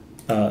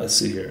let's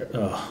see here.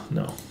 Oh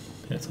no,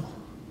 cancel.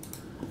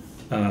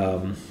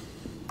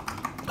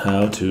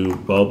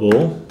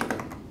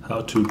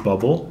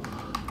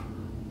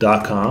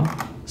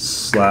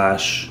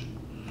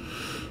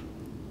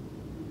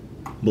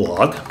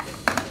 howtobubble.com/blog,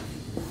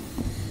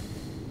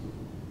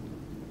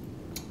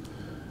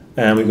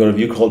 and we go to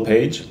view cold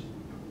page.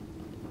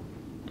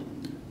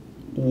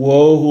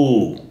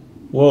 Whoa,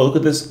 look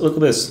at this,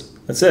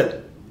 that's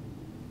it.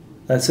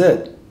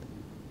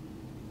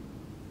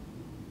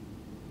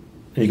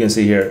 And you can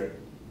see here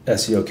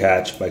SEO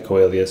catch by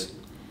Coalias.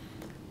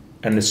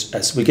 And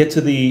as we get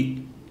to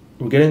we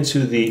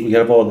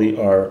have all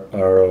our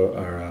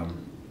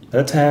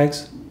meta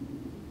tags,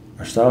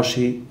 our style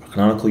sheet, our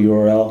canonical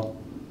URL.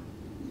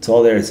 It's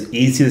all there. It's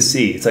easy to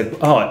see. It's like,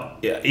 oh,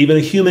 yeah, even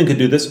a human could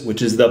do this,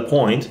 which is the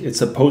point. It's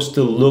supposed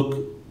to look.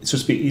 It's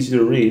supposed to be easy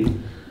to read.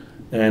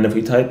 And if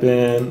we type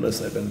in, let's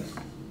type in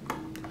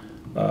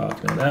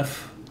Command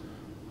F,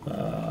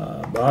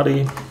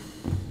 body.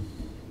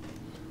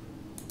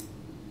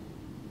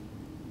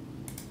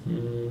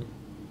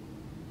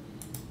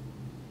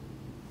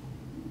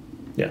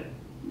 Yeah,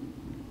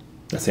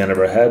 that's the end of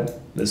our head.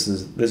 This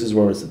is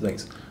where it's the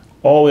things.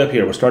 All the way up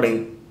here. We're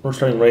starting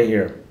right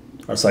here.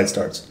 Our site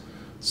starts.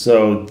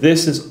 So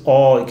this is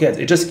all it gets.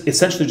 It just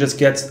essentially just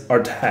gets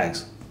our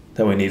tags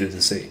that we needed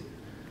to see.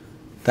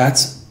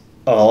 That's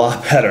a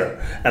lot better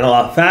and a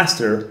lot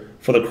faster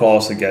for the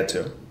crawlers to get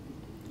to.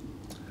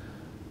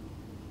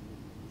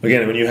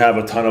 Again, when you have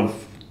a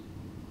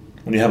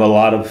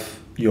lot of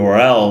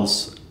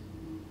URLs,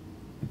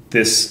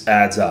 this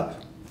adds up,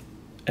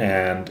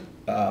 and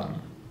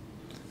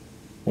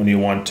when you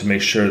want to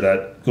make sure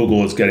that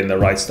Google is getting the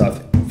right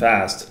stuff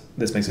fast,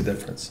 this makes a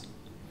difference.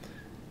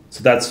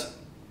 So that's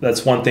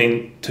one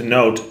thing to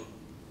note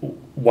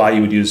why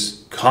you would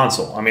use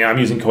console. I mean, I'm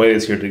using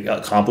Coalias here to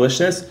accomplish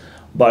this,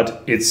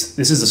 but this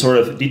is the sort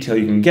of detail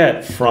you can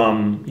get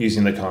from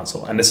using the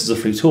console. And this is a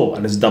free tool,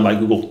 and this is done by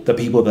Google, the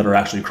people that are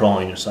actually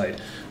crawling your site.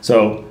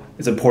 So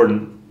it's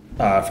important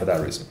for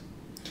that reason.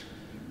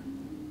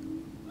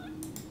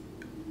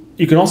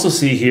 You can also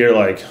see here,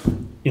 like,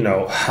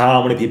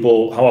 how often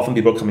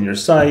people come in your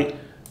site,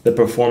 the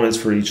performance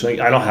for each link.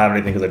 I don't have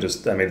anything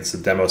because it's a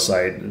demo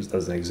site. It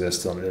doesn't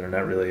exist on the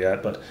internet really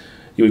yet, but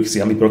you can see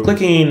how many people are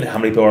clicking, how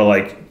many people are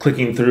like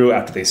clicking through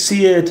after they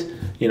see it,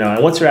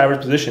 and what's your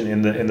average position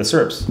in the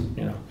SERPs,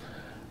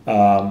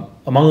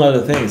 among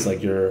other things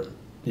like your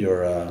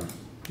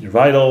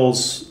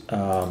vitals.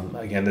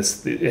 Again,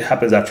 it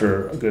happens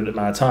after a good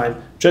amount of time.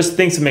 Just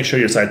things to make sure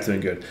your site's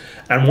doing good.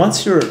 And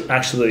once you're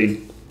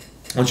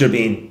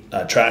being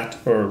tracked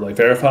or like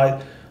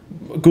verified,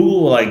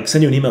 Google will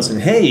send you an email saying,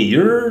 "Hey,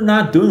 you're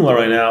not doing well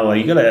right now.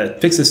 Like, you gotta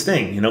fix this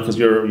thing, because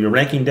you're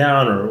ranking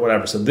down or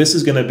whatever." So this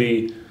is gonna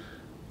be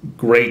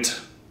great.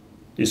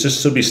 It's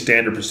just should be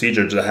standard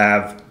procedure to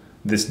have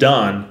this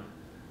done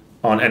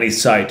on any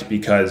site,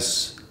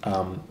 because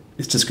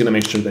it's just gonna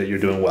make sure that you're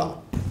doing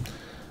well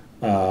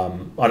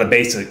on a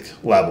basic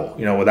level,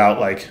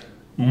 without like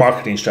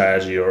marketing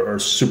strategy or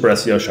super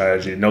SEO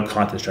strategy, no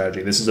content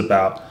strategy. This is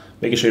about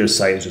making sure your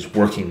site is just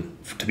working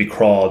to be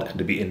crawled and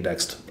to be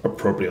indexed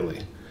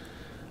appropriately.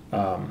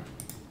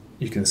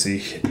 You can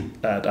see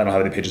I don't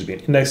have any pages being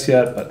indexed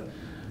yet, but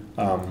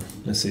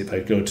let's see if I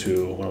go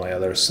to one of my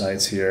other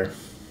sites here.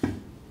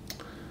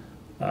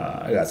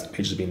 I got some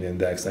pages being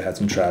indexed. I had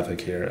some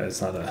traffic here.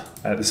 It's not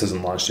this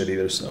isn't launched yet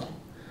either. So,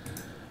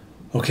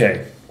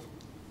 okay.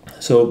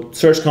 So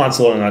Search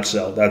Console in a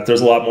nutshell.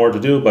 There's a lot more to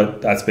do,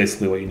 but that's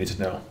basically what you need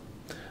to know.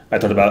 I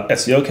talked about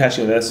SEO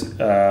caching this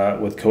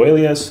with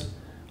Coalius,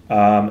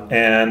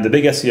 and the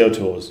big SEO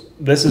tools.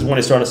 This is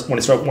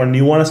when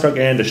you want to start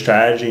getting into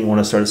strategy. You want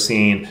to start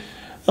seeing,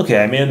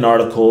 okay, I made an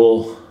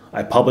article.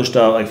 I published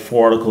out like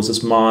 4 articles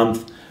this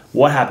month.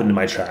 What happened to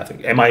my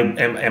traffic? Am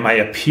I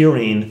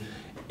appearing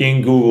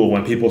in Google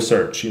when people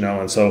search,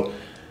 and so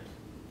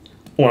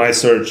when I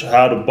search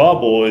how to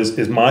bubble,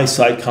 is my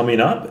site coming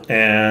up,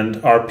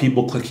 and are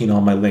people clicking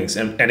on my links?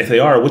 And if they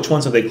are, which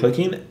ones are they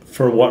clicking?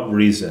 For what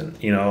reason?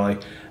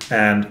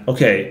 And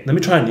okay, let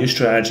me try a new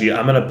strategy.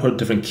 I'm gonna put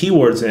different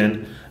keywords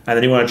in, and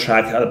then you wanna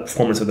track how the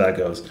performance of that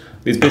goes.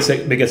 These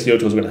big SEO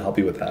tools are gonna help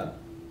you with that.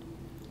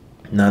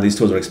 Now, these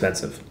tools are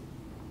expensive.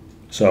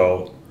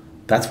 So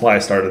that's why I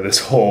started this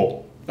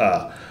whole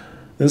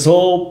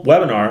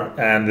webinar,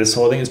 and this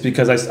whole thing is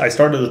because I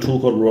started a tool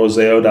called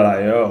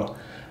Roseo.io,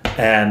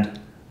 and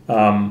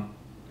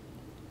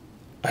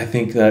I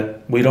think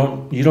that you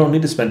don't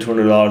need to spend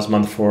 $200 a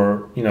month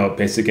for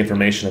basic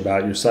information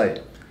about your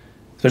site,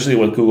 especially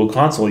with Google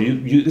Console.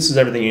 This is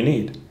everything you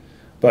need,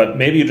 but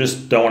maybe you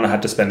just don't want to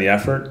have to spend the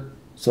effort.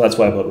 So that's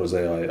why I built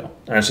Roseo.io,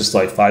 and it's just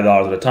like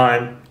 $5 at a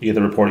time. You get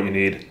the report you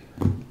need,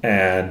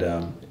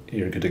 and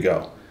you're good to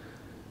go.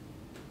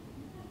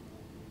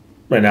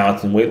 Right now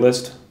it's in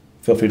waitlist.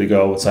 Feel free to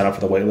go sign up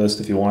for the waitlist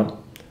if you want.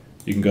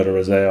 You can go to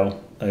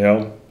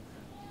Roseo.io,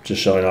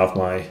 just showing off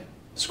my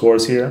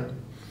scores here,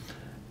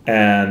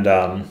 and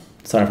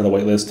sign up for the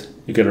waitlist.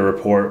 You get a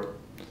report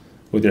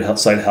with your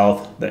site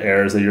health, the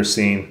errors that you're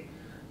seeing.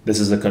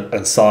 This is a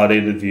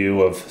consolidated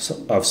view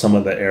of some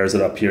of the errors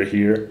that appear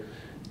here,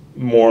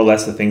 more or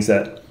less the things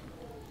that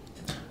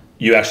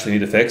you actually need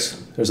to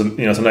fix.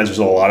 Sometimes there's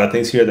a lot of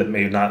things here that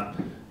may not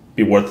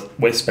be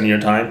worth spending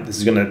your time. This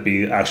is going to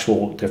be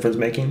actual difference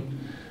making.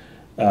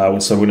 So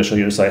we're going to show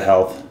you your site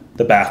health,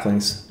 the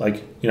backlinks,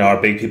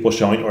 are big people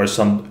showing, or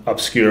some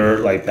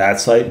obscure bad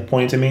site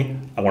pointing to me?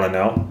 I want to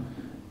know,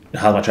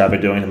 how's my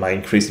traffic doing? Am I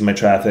increasing my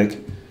traffic?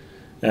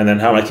 And then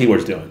how are my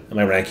keywords doing? Am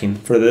I ranking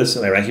for this?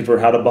 Am I ranking for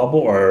how to bubble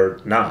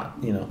or not?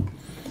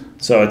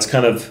 So it's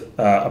kind of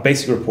a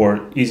basic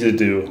report, easy to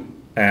do,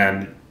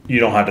 and you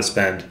don't have to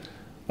spend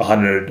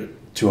 $100,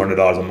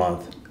 $200 a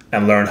month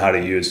and learn how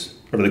to use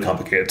a really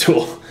complicated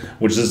tool,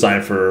 which is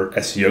designed for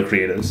SEO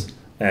creatives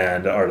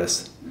and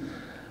artists.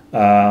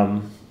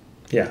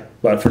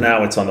 But for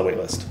now it's on the wait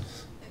list.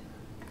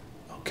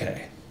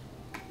 Okay.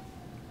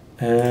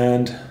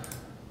 And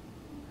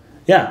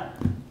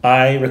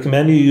I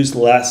recommend you use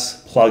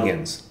less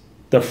plugins.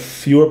 The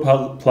fewer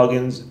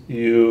plugins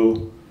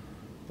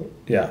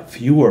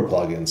fewer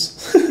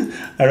plugins.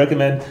 I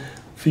recommend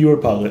fewer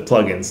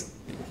plugins.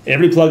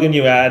 Every plugin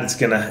you add,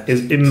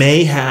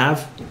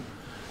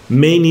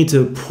 may need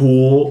to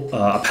pull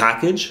a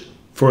package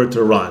for it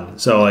to run.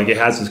 So it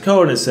has this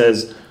code and it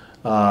says,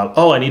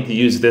 I need to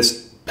use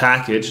this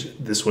package,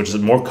 which is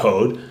more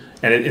code,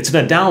 and it's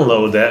going to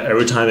download that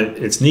every time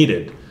it's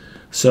needed.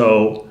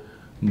 So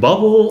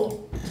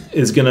Bubble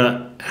is going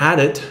to add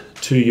it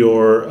to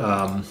your,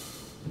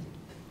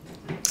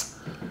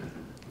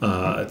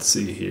 let's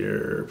see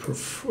here,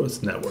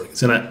 what's network?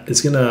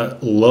 It's gonna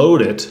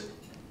load it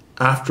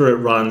after it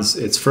runs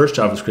its first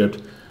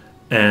JavaScript,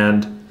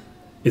 and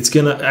it's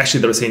gonna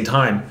actually at the same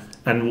time.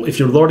 And if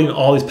you're loading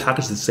all these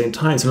packages at the same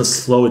time, it's gonna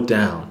slow it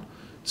down.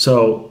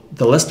 So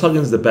the less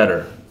plugins, the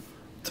better,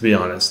 to be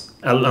honest.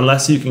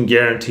 Unless you can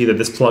guarantee that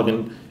this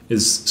plugin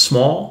is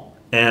small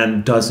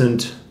and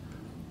doesn't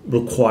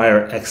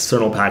require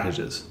external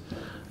packages.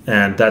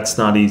 And that's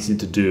not easy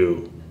to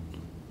do,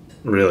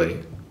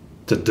 really,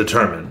 to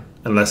determine,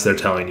 unless they're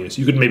telling you. So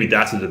you could maybe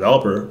ask the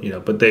developer,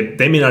 but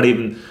they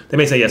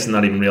may say yes and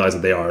not even realize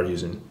that they are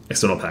using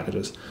external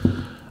packages.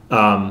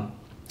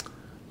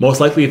 Most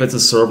likely, if it's a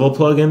servo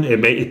plugin,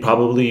 it's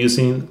probably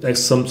using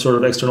some sort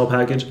of external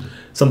package.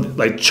 Some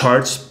like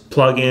charts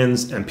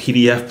plugins and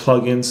PDF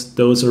plugins,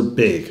 those are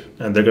big,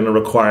 and they're going to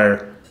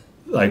require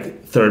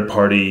like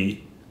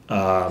third-party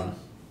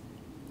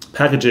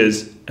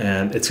packages,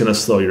 and it's going to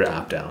slow your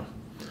app down.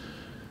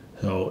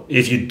 So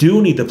if you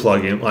do need the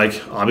plugin,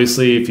 like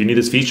obviously if you need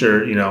this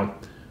feature,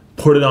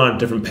 put it on a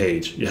different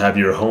page. You have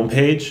your home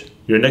page,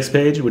 your index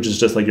page, which is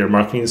just like your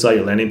marketing site,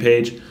 your landing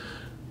page,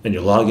 and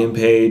your login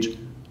page.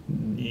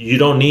 You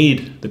don't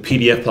need the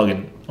PDF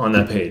plugin on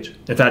that page.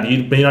 In fact,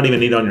 you may not even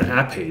need it on your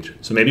app page.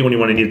 So maybe when you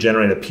want to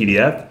generate a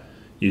PDF,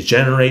 you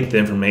generate the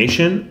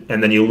information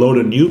and then you load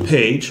a new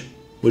page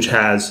which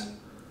has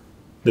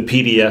the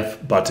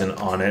PDF button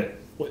on it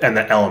and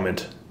the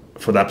element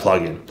for that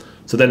plugin.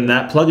 So then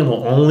that plugin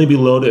will only be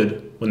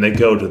loaded when they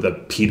go to the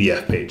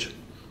PDF page.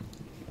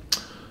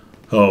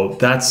 Oh,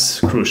 that's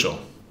crucial.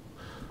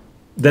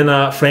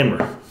 Then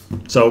Framer.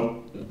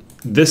 So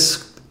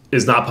this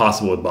is not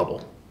possible with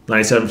Bubble.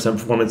 97%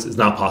 performance is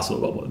not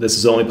possible with Bubble. This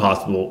is only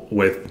possible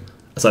with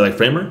a site like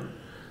Framer.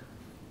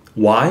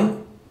 Why?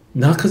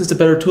 Not because it's a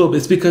better tool, but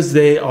it's because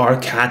they are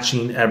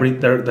catching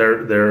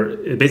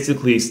they're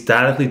basically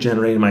statically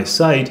generating my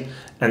site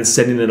and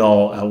sending it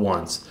all at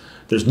once.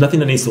 There's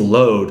nothing that needs to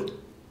load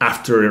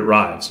after it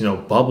arrives. You know,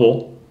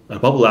 Bubble, a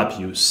Bubble app,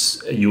 you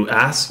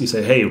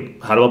say, hey,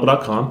 how to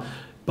Bubble.com.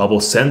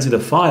 Bubble sends you the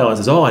file and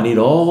says, oh, I need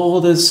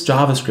all this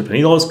JavaScript, I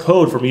need all this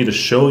code for me to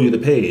show you the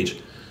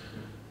page.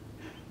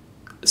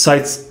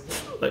 Sites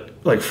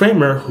like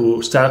Framer,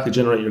 who statically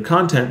generate your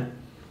content,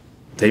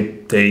 they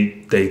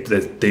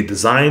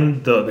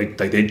design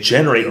they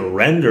generate or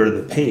render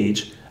the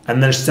page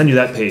and then send you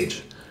that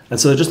page, and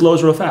so it just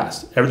loads real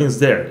fast. Everything's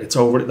there. It's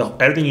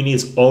everything you need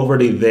is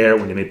already there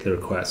when you make the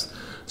request.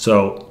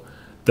 So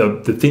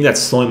the thing that's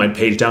slowing my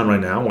page down right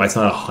now, why it's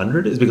not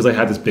 100, is because I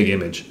had this big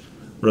image,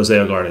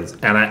 Roseo Gardens,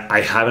 and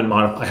I haven't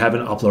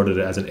uploaded it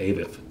as an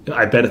AVIF.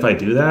 I bet if I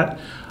do that,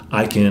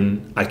 I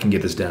can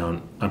get this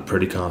down. I'm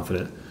pretty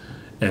confident.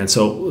 And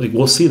so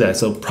we'll see that.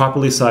 So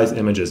properly sized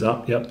images.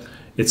 Oh, yep.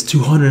 It's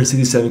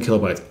 267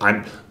 kilobytes.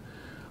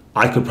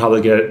 I could probably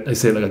get, I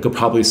could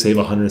probably save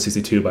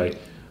 162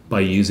 by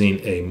using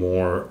a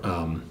more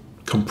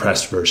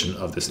compressed version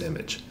of this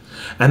image.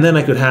 And then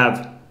I could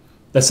have,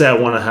 let's say I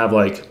want to have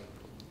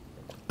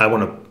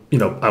you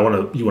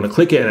want to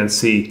click it and then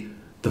see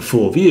the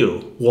full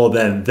view. Well,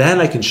 then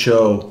I can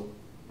show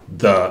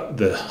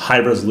the high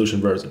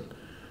resolution version.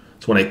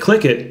 So when I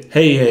click it,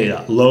 hey,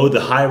 load the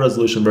high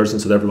resolution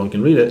version so that everyone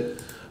can read it.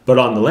 But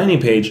on the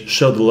landing page,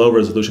 show the low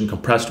resolution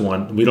compressed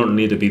one. We don't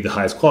need to be the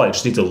highest quality. It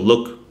just needs to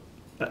look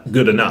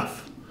good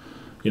enough.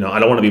 You know, I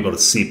don't want to be able to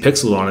see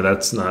pixels on it.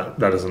 That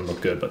doesn't look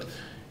good. But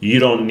you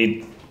don't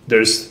need,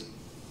 it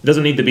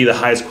doesn't need to be the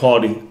highest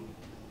quality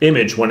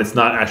image when it's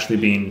not actually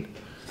being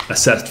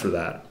assessed for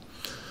that.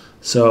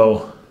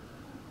 So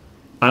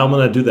I'm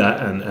going to do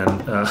that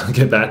and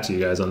get back to you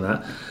guys on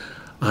that.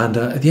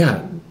 And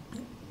yeah,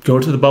 go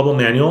to the Bubble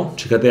manual,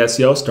 check out the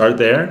SEO, start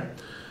there.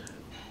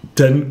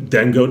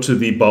 Then go to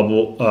the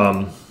Bubble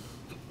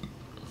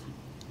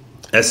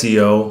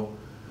SEO,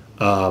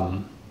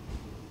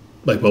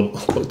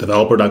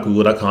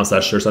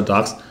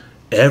 developer.google.com/search.docs.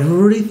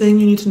 Everything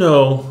you need to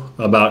know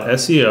about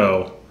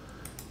SEO,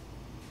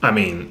 I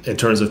mean, in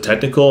terms of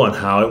technical and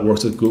how it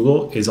works with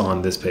Google, is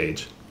on this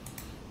page.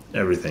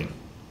 Everything.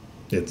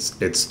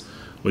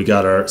 We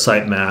got our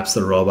site maps,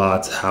 the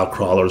robots, how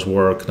crawlers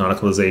work,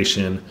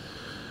 non-equalization,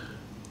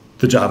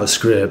 the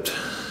JavaScript.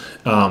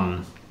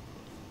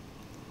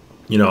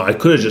 You know, I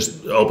could have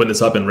just opened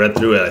this up and read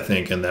through it, I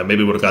think, and that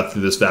maybe would have got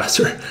through this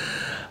faster.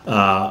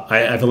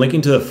 I've been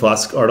linking to the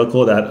Flusk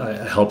article that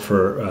I helped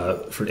for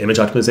image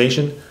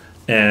optimization,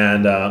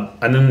 and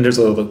then there's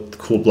a little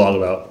cool blog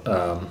about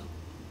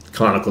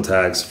canonical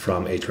tags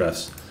from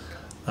Ahrefs.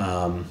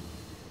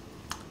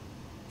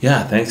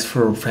 Yeah, thanks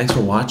for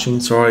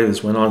watching. Sorry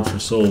this went on for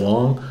so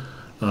long.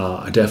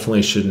 I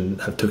definitely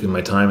shouldn't have taken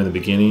my time in the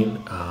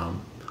beginning.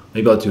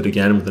 Maybe I'll do it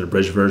again with an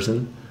abridged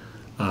version,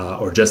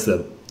 or just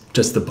the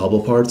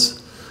bubble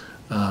parts.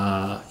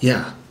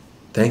 Yeah,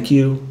 thank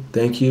you.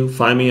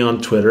 Find me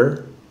on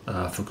Twitter,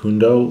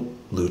 Facundo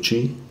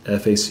Lucci,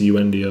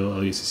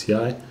 FACUNDO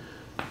LUCCI.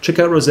 Check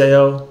out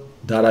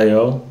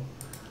Roseo.io.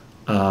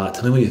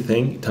 Tell me what you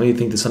think. Tell me if you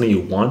think there's something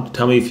you want.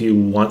 Tell me if you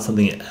want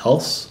something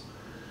else.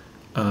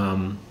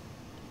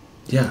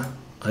 Yeah,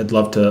 I'd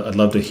love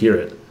to hear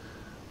it.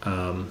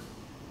 And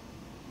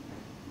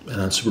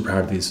I'm super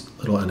proud of these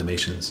little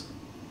animations.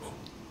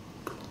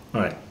 All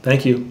right,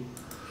 thank you.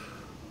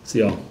 See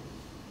y'all.